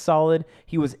 He looked solid.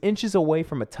 He was inches away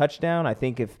from a touchdown. I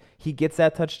think if he gets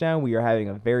that touchdown, we are having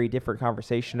a very different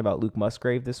conversation about Luke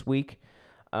Musgrave this week.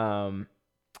 And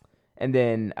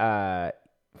then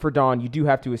for Don, you do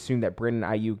have to assume that Brandon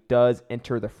Ayuk does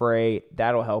enter the fray.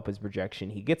 That'll help his projection.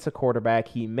 He gets a quarterback.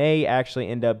 He may actually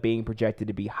end up being projected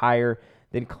to be higher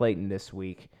than Clayton this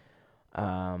week.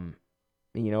 You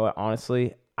know what?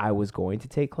 Honestly, I was going to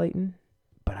take Clayton,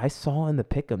 but I saw in the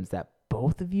pick'ems that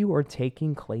both of you are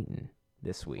taking Clayton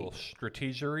this week. A little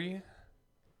strategery.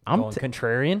 I'm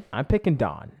contrarian. I'm picking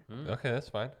Don. Okay, that's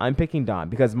fine. I'm picking Don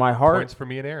because my heart Points for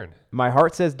me and Aaron. My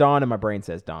heart says Don and my brain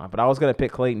says Don, but I was going to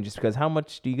pick Clayton just because how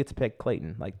much do you get to pick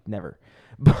Clayton? Like, never.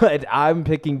 But I'm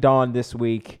picking Don this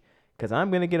week because I'm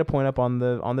going to get a point up on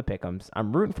the pick'ems.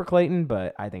 I'm rooting for Clayton,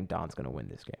 but I think Don's going to win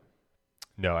this game.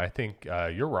 No, I think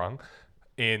you're wrong.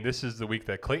 And this is the week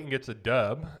that Clayton gets a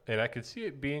dub, and I could see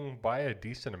it being by a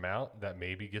decent amount that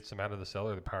maybe gets him out of the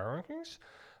cellar of the power rankings.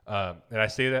 And I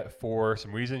say that for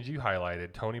some reasons you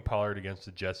highlighted. Tony Pollard against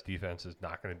the Jets defense is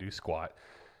not going to do squat.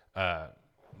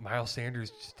 Miles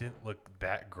Sanders just didn't look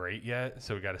that great yet,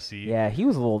 so we got to see. Yeah, he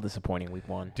was a little disappointing week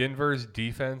 1. Denver's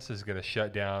defense is going to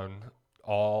shut down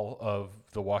all of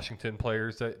the Washington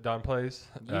players that Don plays.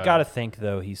 You got to think,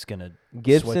 though, he's going to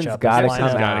Gibson's got to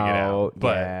come out.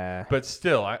 But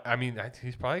still, I mean,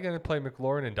 he's probably going to play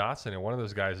McLaurin and Dotson, and one of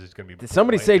those guys is going to be. Did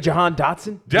somebody say Jahan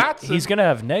Dotson? He's going to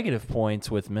have negative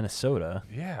points with Minnesota.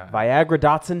 Yeah. Viagra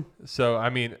Dotson. So, I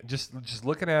mean, just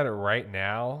looking at it right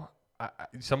now,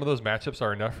 some of those matchups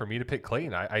are enough for me to pick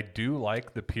Clayton. I do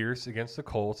like the Pierce against the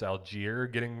Colts, Algier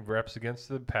getting reps against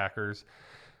the Packers.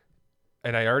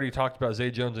 And I already talked about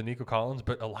Zay Jones and Nico Collins,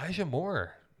 but Elijah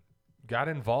Moore got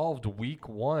involved week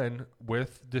 1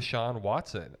 with Deshaun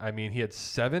Watson. I mean, he had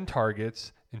 7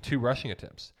 targets and 2 rushing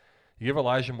attempts. You give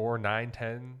Elijah Moore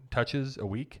 9-10 touches a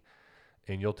week,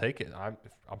 and you'll take it. I'm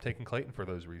taking Clayton for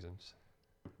those reasons.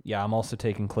 Yeah, I'm also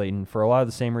taking Clayton for a lot of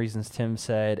the same reasons Tim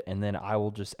said, and then I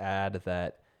will just add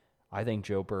that I think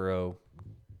Joe Burrow,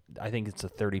 I think it's a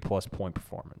 30-plus point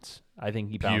performance. I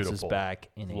think he bounces back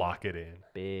in Lock it in.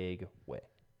 Big way.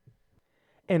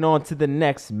 And on to the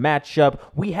next matchup,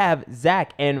 we have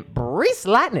Zach and Brees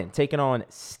Latnin taking on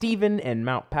Steven and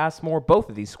Mount Passmore. Both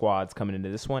of these squads coming into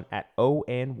this one at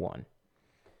 0-1.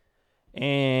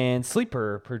 And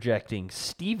Sleeper projecting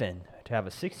Steven to have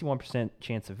a 61%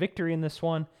 chance of victory in this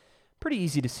one. Pretty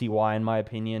easy to see why, in my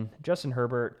opinion. Justin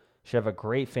Herbert should have a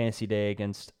great fantasy day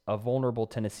against a vulnerable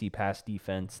Tennessee pass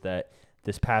defense that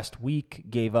this past week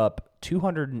gave up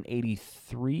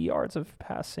 283 yards of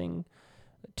passing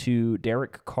to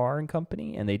Derek Carr and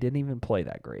company, and they didn't even play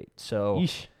that great. So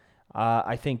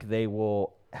I think they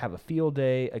will have a field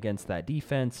day against that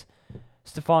defense.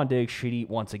 Stephon Diggs should eat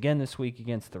once again this week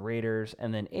against the Raiders.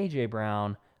 And then A.J.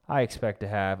 Brown, I expect to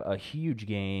have a huge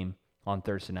game on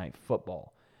Thursday Night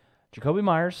Football. Jacoby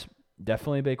Myers,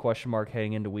 definitely a big question mark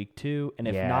heading into week 2. And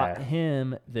if not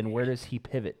him, then where does he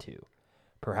pivot to?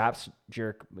 Perhaps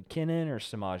Jerick McKinnon or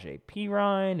Samaje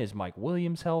Perine? Is Mike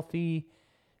Williams healthy?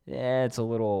 It's a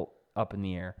little up in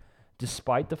the air.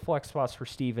 Despite the flex spots for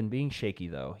Steven being shaky,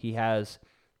 though, he has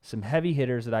some heavy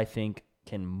hitters that I think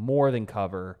can more than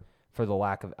cover for the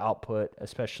lack of output,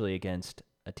 especially against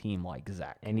a team like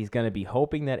Zach. And he's going to be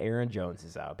hoping that Aaron Jones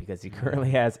is out because he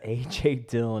currently has A.J.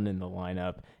 Dillon in the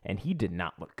lineup, and he did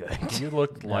not look good. He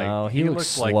looked like he looked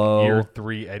slow. Like year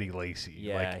 3 Eddie Lacy.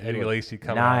 Yeah, like Eddie Lacy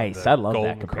coming nice. out of the I love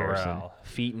Golden that comparison. Corral.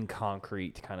 Feet in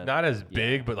concrete, kind of. Not as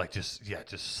big, but like just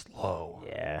slow.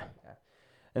 Yeah.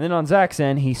 And then on Zach's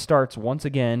end, he starts once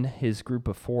again his group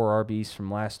of 4 RBs from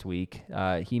last week.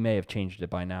 He may have changed it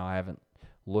by now. I haven't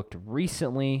looked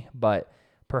recently, but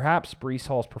perhaps Breece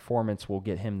Hall's performance will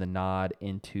get him the nod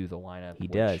into the lineup. He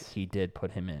does. He did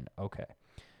put him in. Okay.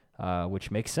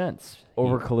 Which makes sense.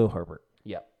 Over Khalil Herbert.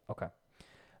 Yeah. Okay.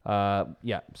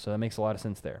 So that makes a lot of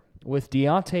sense there. With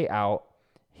Deontay out,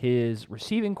 his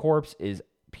receiving corpse is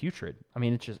putrid. I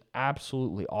mean, it's just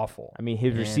absolutely awful. I mean,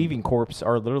 his receiving corpse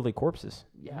are literally corpses.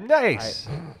 Yeah. Nice.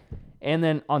 And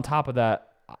then on top of that,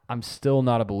 I'm still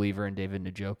not a believer in David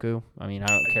Njoku. I mean, I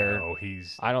don't care. No,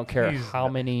 I don't care how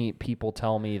many people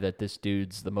tell me that this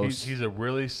dude's the most. He's a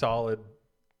really solid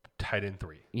tight end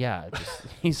 3. Yeah,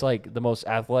 he's like the most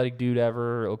athletic dude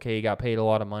ever. Okay, he got paid a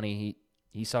lot of money.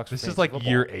 He sucks. This for is like fantasy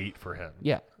year football. 8 for him.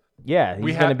 Yeah. Yeah,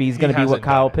 he's going to be what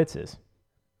Kyle Pitts is.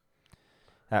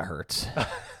 That hurts.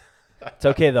 It's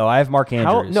okay, though. I have Mark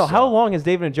Andrews. How long has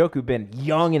David Njoku been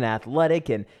young and athletic,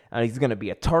 and he's going to be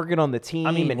a target on the team,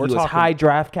 and he was high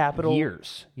draft capital?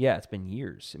 Years. Yeah, it's been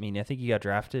years. I mean, I think he got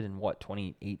drafted in,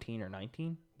 2018 or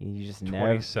 19? He just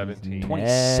 2017.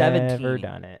 2017. Never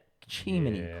done it.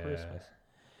 Jiminy Christmas.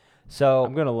 So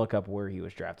I'm going to look up where he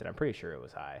was drafted. I'm pretty sure it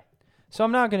was high. So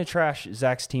I'm not going to trash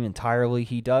Zach's team entirely.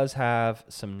 He does have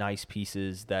some nice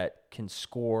pieces that can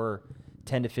score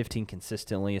 10 to 15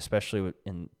 consistently, especially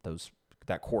in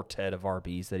that quartet of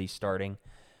RBs that he's starting.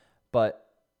 But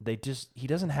he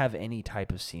doesn't have any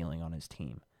type of ceiling on his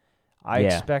team. I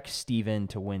expect Steven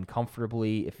to win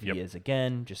comfortably if he is,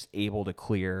 again, just able to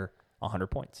clear 100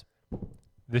 points.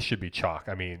 This should be chalk.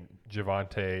 I mean,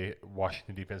 Javonte,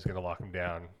 Washington defense is going to lock him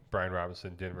down. Brian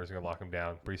Robinson, Denver's going to lock him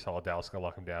down. Breece Hall, Dallas is going to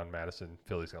lock him down. Madison,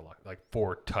 Philly's going to lock him. Like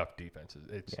 4 tough defenses.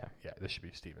 This should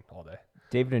be Steven all day.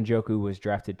 David Njoku was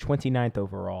drafted 29th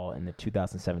overall in the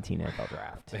 2017 NFL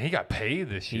draft. And he got paid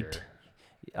this year.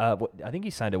 I think he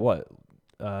signed it,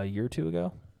 a year or 2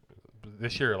 ago?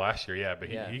 This year or last year, yeah. But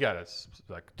he got a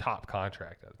top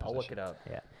contract. I'll look it up.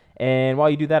 Yeah. And while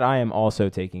you do that, I am also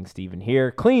taking Steven here.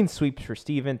 Clean sweeps for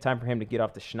Steven. Time for him to get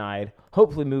off the schneid.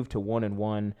 Hopefully move to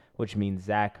 1-1, which means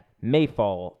Zach may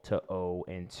fall to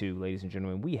 0-2. Ladies and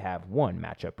gentlemen, we have one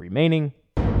matchup remaining.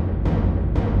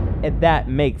 And that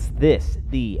makes this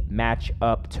the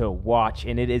matchup to watch.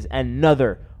 And it is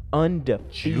another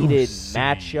undefeated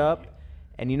matchup.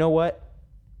 And you know what?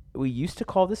 We used to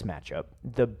call this matchup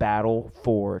the Battle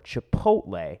for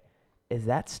Chipotle. Is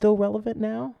that still relevant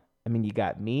now? I mean, you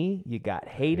got me, you got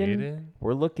Hayden.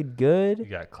 We're looking good. You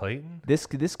got Clayton. I guess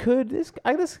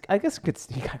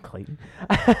you got Clayton.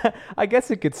 I guess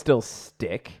it could still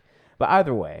stick. But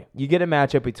either way, you get a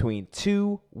matchup between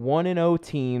 2 1-0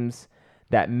 teams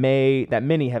that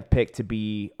many have picked to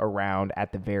be around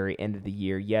at the very end of the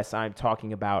year. Yes, I'm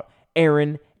talking about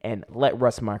Aaron and Let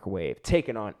Russ Microwave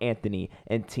taking on Anthony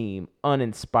and Team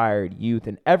Uninspired Youth.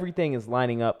 And everything is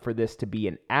lining up for this to be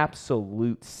an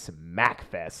absolute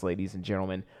smackfest, ladies and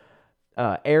gentlemen.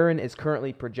 Aaron is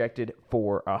currently projected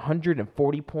for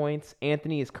 140 points.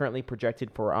 Anthony is currently projected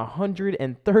for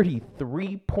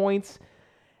 133 points.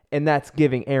 And that's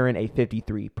giving Aaron a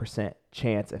 53%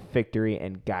 chance of victory.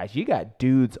 And guys, you got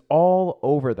dudes all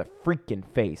over the freaking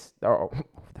face. Over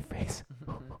the face.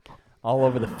 All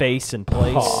over the face and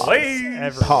place.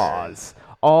 Pause.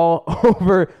 All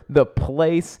over the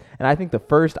place. And I think the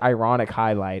first ironic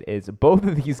highlight is both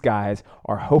of these guys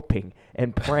are hoping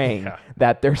and praying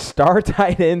that their star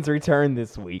tight ends return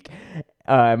this week.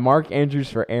 Mark Andrews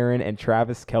for Aaron and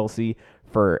Travis Kelce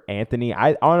for Anthony.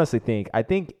 I honestly think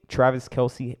Travis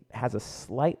Kelce has a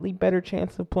slightly better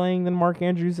chance of playing than Mark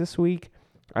Andrews this week.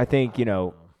 I think,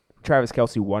 Travis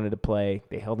Kelce wanted to play.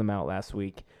 They held him out last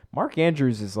week. Mark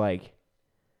Andrews is like,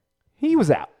 he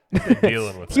was out.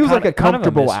 Dealing with He was like a kind of a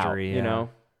comfortable mystery, out, yeah. you know?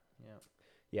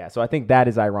 Yeah, so I think that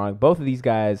is ironic. Both of these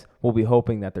guys will be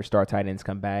hoping that their star tight ends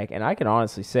come back. And I can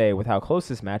honestly say, with how close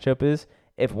this matchup is,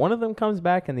 if one of them comes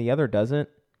back and the other doesn't,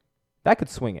 that could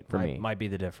swing it for me. Might be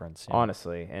the difference. Yeah.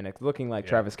 Honestly. And it's looking like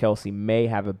Travis Kelce may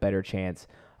have a better chance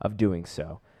of doing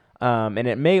so. And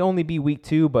it may only be week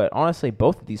 2, but honestly,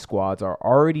 both of these squads are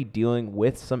already dealing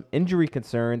with some injury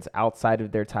concerns outside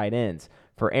of their tight ends.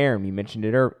 For Aaron, you mentioned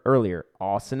it earlier,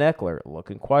 Austin Eckler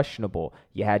looking questionable.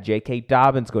 You had J.K.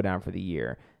 Dobbins go down for the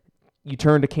year. You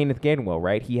turn to Kenneth Gainwell,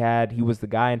 right? He was the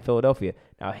guy in Philadelphia.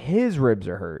 Now his ribs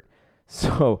are hurt.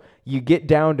 So you get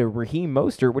down to Raheem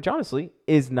Mostert, which honestly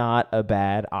is not a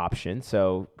bad option.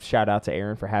 So shout out to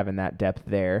Aaron for having that depth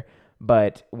there.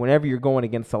 But whenever you're going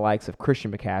against the likes of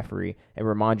Christian McCaffrey and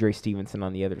Ramondre Stevenson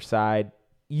on the other side,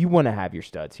 you want to have your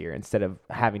studs here instead of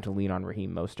having to lean on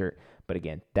Raheem Mostert. But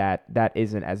again, that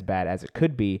isn't as bad as it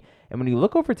could be. And when you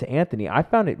look over to Anthony, I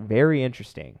found it very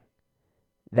interesting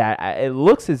that it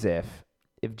looks as if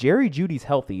Jerry Jeudy's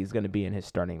healthy, he's going to be in his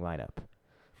starting lineup.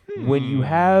 When you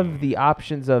have the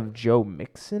options of Joe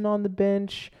Mixon on the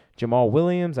bench, Jamal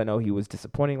Williams, I know he was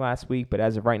disappointing last week, but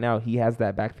as of right now, he has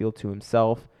that backfield to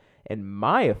himself. And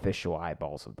my official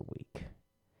eyeballs of the week,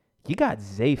 you got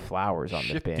Zay Flowers on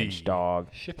the bench, dog.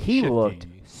 He looked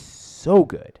so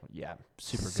good. Yeah,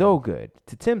 super good. So good.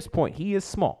 To Tim's point, he is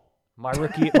small. My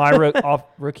rookie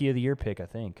of the year pick, I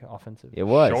think, offensive. It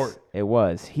was. Short. It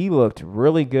was. He looked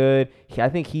really good. I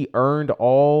think he earned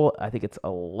it's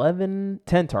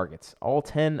 10 targets. All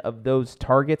 10 of those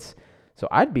targets. So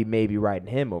I'd be maybe riding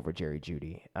him over Jerry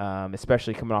Jeudy,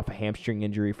 especially coming off a hamstring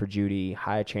injury for Jeudy,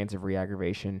 high chance of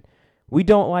re-aggravation. We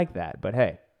don't like that, but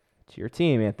hey, it's your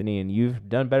team, Anthony, and you've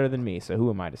done better than me, so who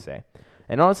am I to say?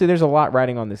 And honestly, there's a lot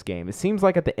riding on this game. It seems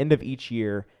like at the end of each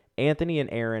year, Anthony and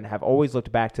Aaron have always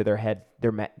looked back to their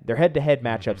head-to-head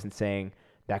matchups and saying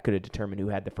that could have determined who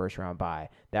had the first-round bye.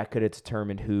 That could have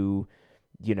determined who,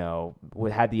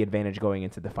 had the advantage going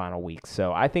into the final week.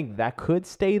 So I think that could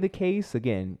stay the case.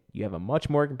 Again, you have a much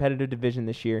more competitive division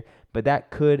this year, but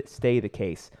that could stay the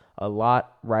case. A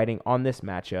lot riding on this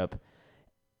matchup.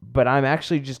 But I'm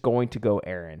actually just going to go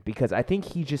Aaron because I think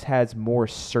he just has more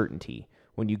certainty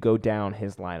when you go down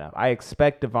his lineup. I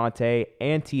expect Devontae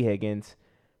and T. Higgins.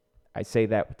 I say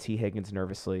that with T. Higgins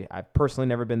nervously. I've personally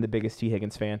never been the biggest T.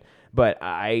 Higgins fan, but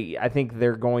I think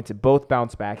they're going to both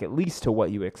bounce back at least to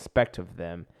what you expect of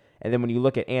them. And then when you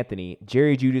look at Anthony,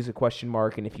 Jerry Jeudy's a question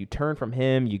mark, and if you turn from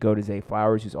him, you go to Zay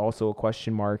Flowers, who's also a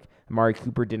question mark. Amari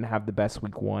Cooper didn't have the best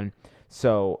week 1.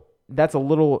 So that's a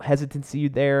little hesitancy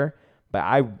there, but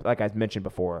like I mentioned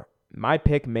before, my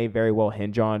pick may very well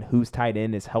hinge on whose tight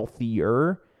end is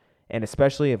healthier. And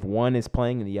especially if one is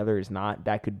playing and the other is not,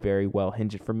 that could very well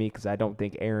hinge it for me because I don't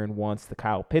think Aaron wants the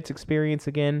Kyle Pitts experience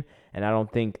again, and I don't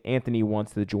think Anthony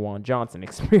wants the Juwan Johnson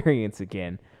experience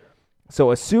again.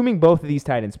 So assuming both of these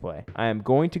tight ends play, I am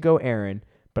going to go Aaron,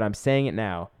 but I'm saying it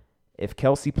now. If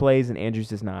Kelce plays and Andrews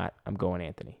does not, I'm going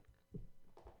Anthony.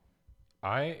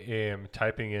 I am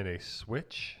typing in a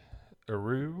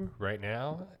switch-aroo right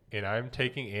now, and I'm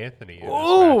taking Anthony in this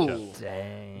matchup.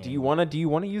 Dang. Do you want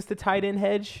to use the tight end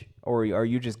hedge, or are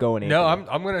you just going Anthony? No,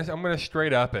 I'm gonna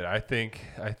straight up it. I think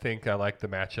I like the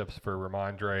matchups for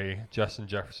Ramondre, Justin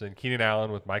Jefferson, Keenan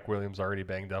Allen with Mike Williams already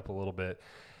banged up a little bit,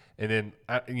 and then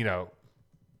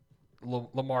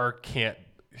Lamar can't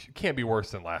be worse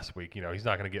than last week. He's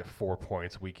not going to get 4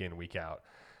 points week in, week out.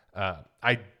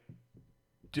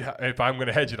 If I'm going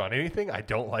to hedge it on anything, I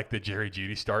don't like the Jerry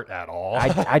Jeudy start at all.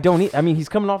 I don't. He's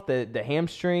coming off the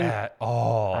hamstring at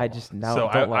all. I just no. So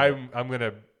don't like I'm going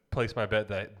to place my bet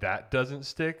that doesn't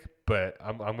stick, but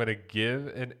I'm going to give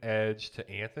an edge to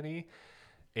Anthony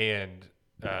and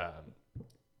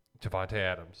Devontae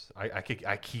Adams.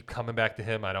 I keep coming back to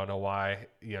him. I don't know why.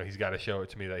 He's got to show it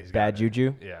to me that he's bad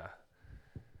juju. Yeah.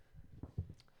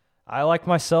 I like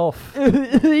myself. I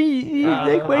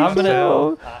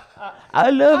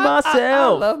love myself. I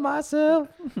love myself.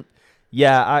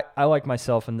 Yeah, I like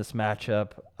myself in this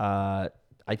matchup. I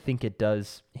think it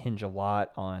does hinge a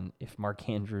lot on if Mark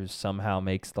Andrews somehow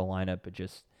makes the lineup. It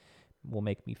just will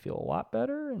make me feel a lot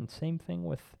better. And same thing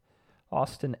with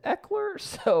Austin Eckler.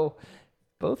 So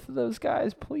both of those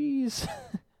guys, please,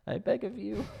 I beg of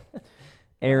you.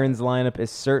 Aaron's lineup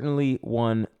is certainly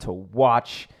one to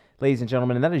watch, ladies and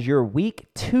gentlemen, and that is your Week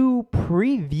 2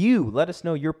 preview. Let us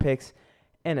know your picks.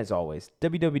 And as always,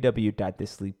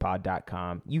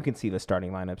 www.thisleaguepod.com. You can see the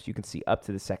starting lineups. You can see up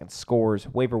to the second scores,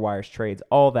 waiver wires, trades,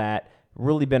 all that.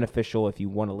 Really beneficial if you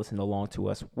want to listen along to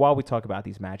us while we talk about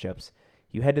these matchups.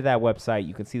 You head to that website.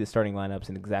 You can see the starting lineups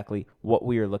and exactly what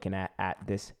we are looking at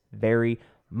this very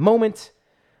moment.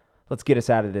 Let's get us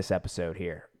out of this episode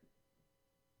here.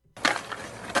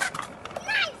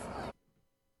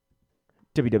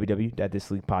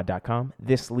 www.thisleaguepod.com.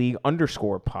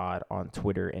 Thisleague_pod on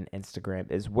Twitter and Instagram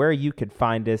is where you could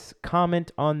find us.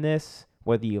 Comment on this,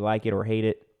 whether you like it or hate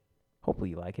it. Hopefully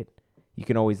you like it. You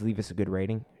can always leave us a good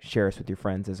rating. Share us with your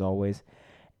friends as always.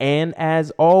 And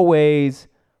as always,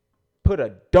 put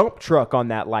a dump truck on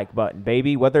that like button,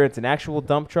 baby. Whether it's an actual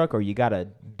dump truck or you got a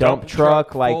dump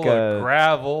truck like full of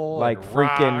gravel, like and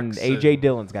freaking rocks AJ and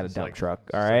Dillon's got a it's dump like- truck.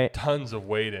 it's All like right, tons of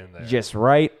weight in there. just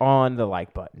right on the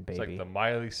like button, It's baby. like the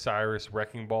Miley Cyrus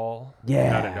wrecking ball.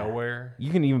 Yeah. Out of nowhere.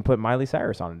 You can even put Miley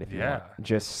Cyrus on it if you Yeah. want.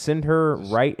 Just send her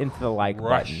right into the like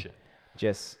Rush button. it.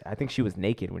 I think she was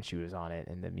naked when she was on it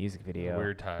in the music video.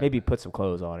 Weird time. Maybe put some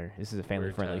clothes on her. This is a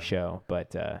family-friendly time. show,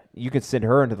 but you can send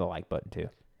her into the like button too.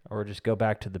 Or just go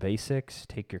back to the basics,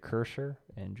 take your cursor,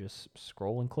 and just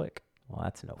scroll and click. Well,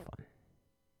 that's no fun.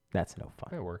 That's no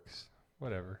fun. It works.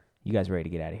 Whatever. You guys ready to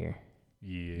get out of here?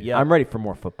 Yeah. Yep. I'm ready for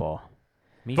more football.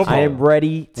 Me Football. I am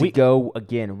ready to We- go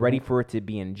again. Ready for it to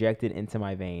be injected into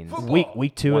my veins.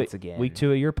 Week two Once at, again. Week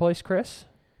 2 at your place, Chris?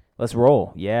 Let's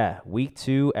roll. Yeah, week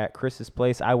 2 at Chris's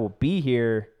place. I will be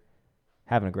here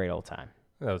having a great old time.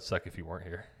 That would suck if you weren't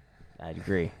here. I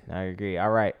agree. All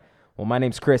right. Well, my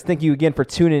name's Chris. Thank you again for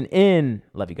tuning in.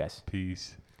 Love you guys.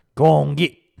 Peace. Go on,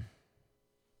 get.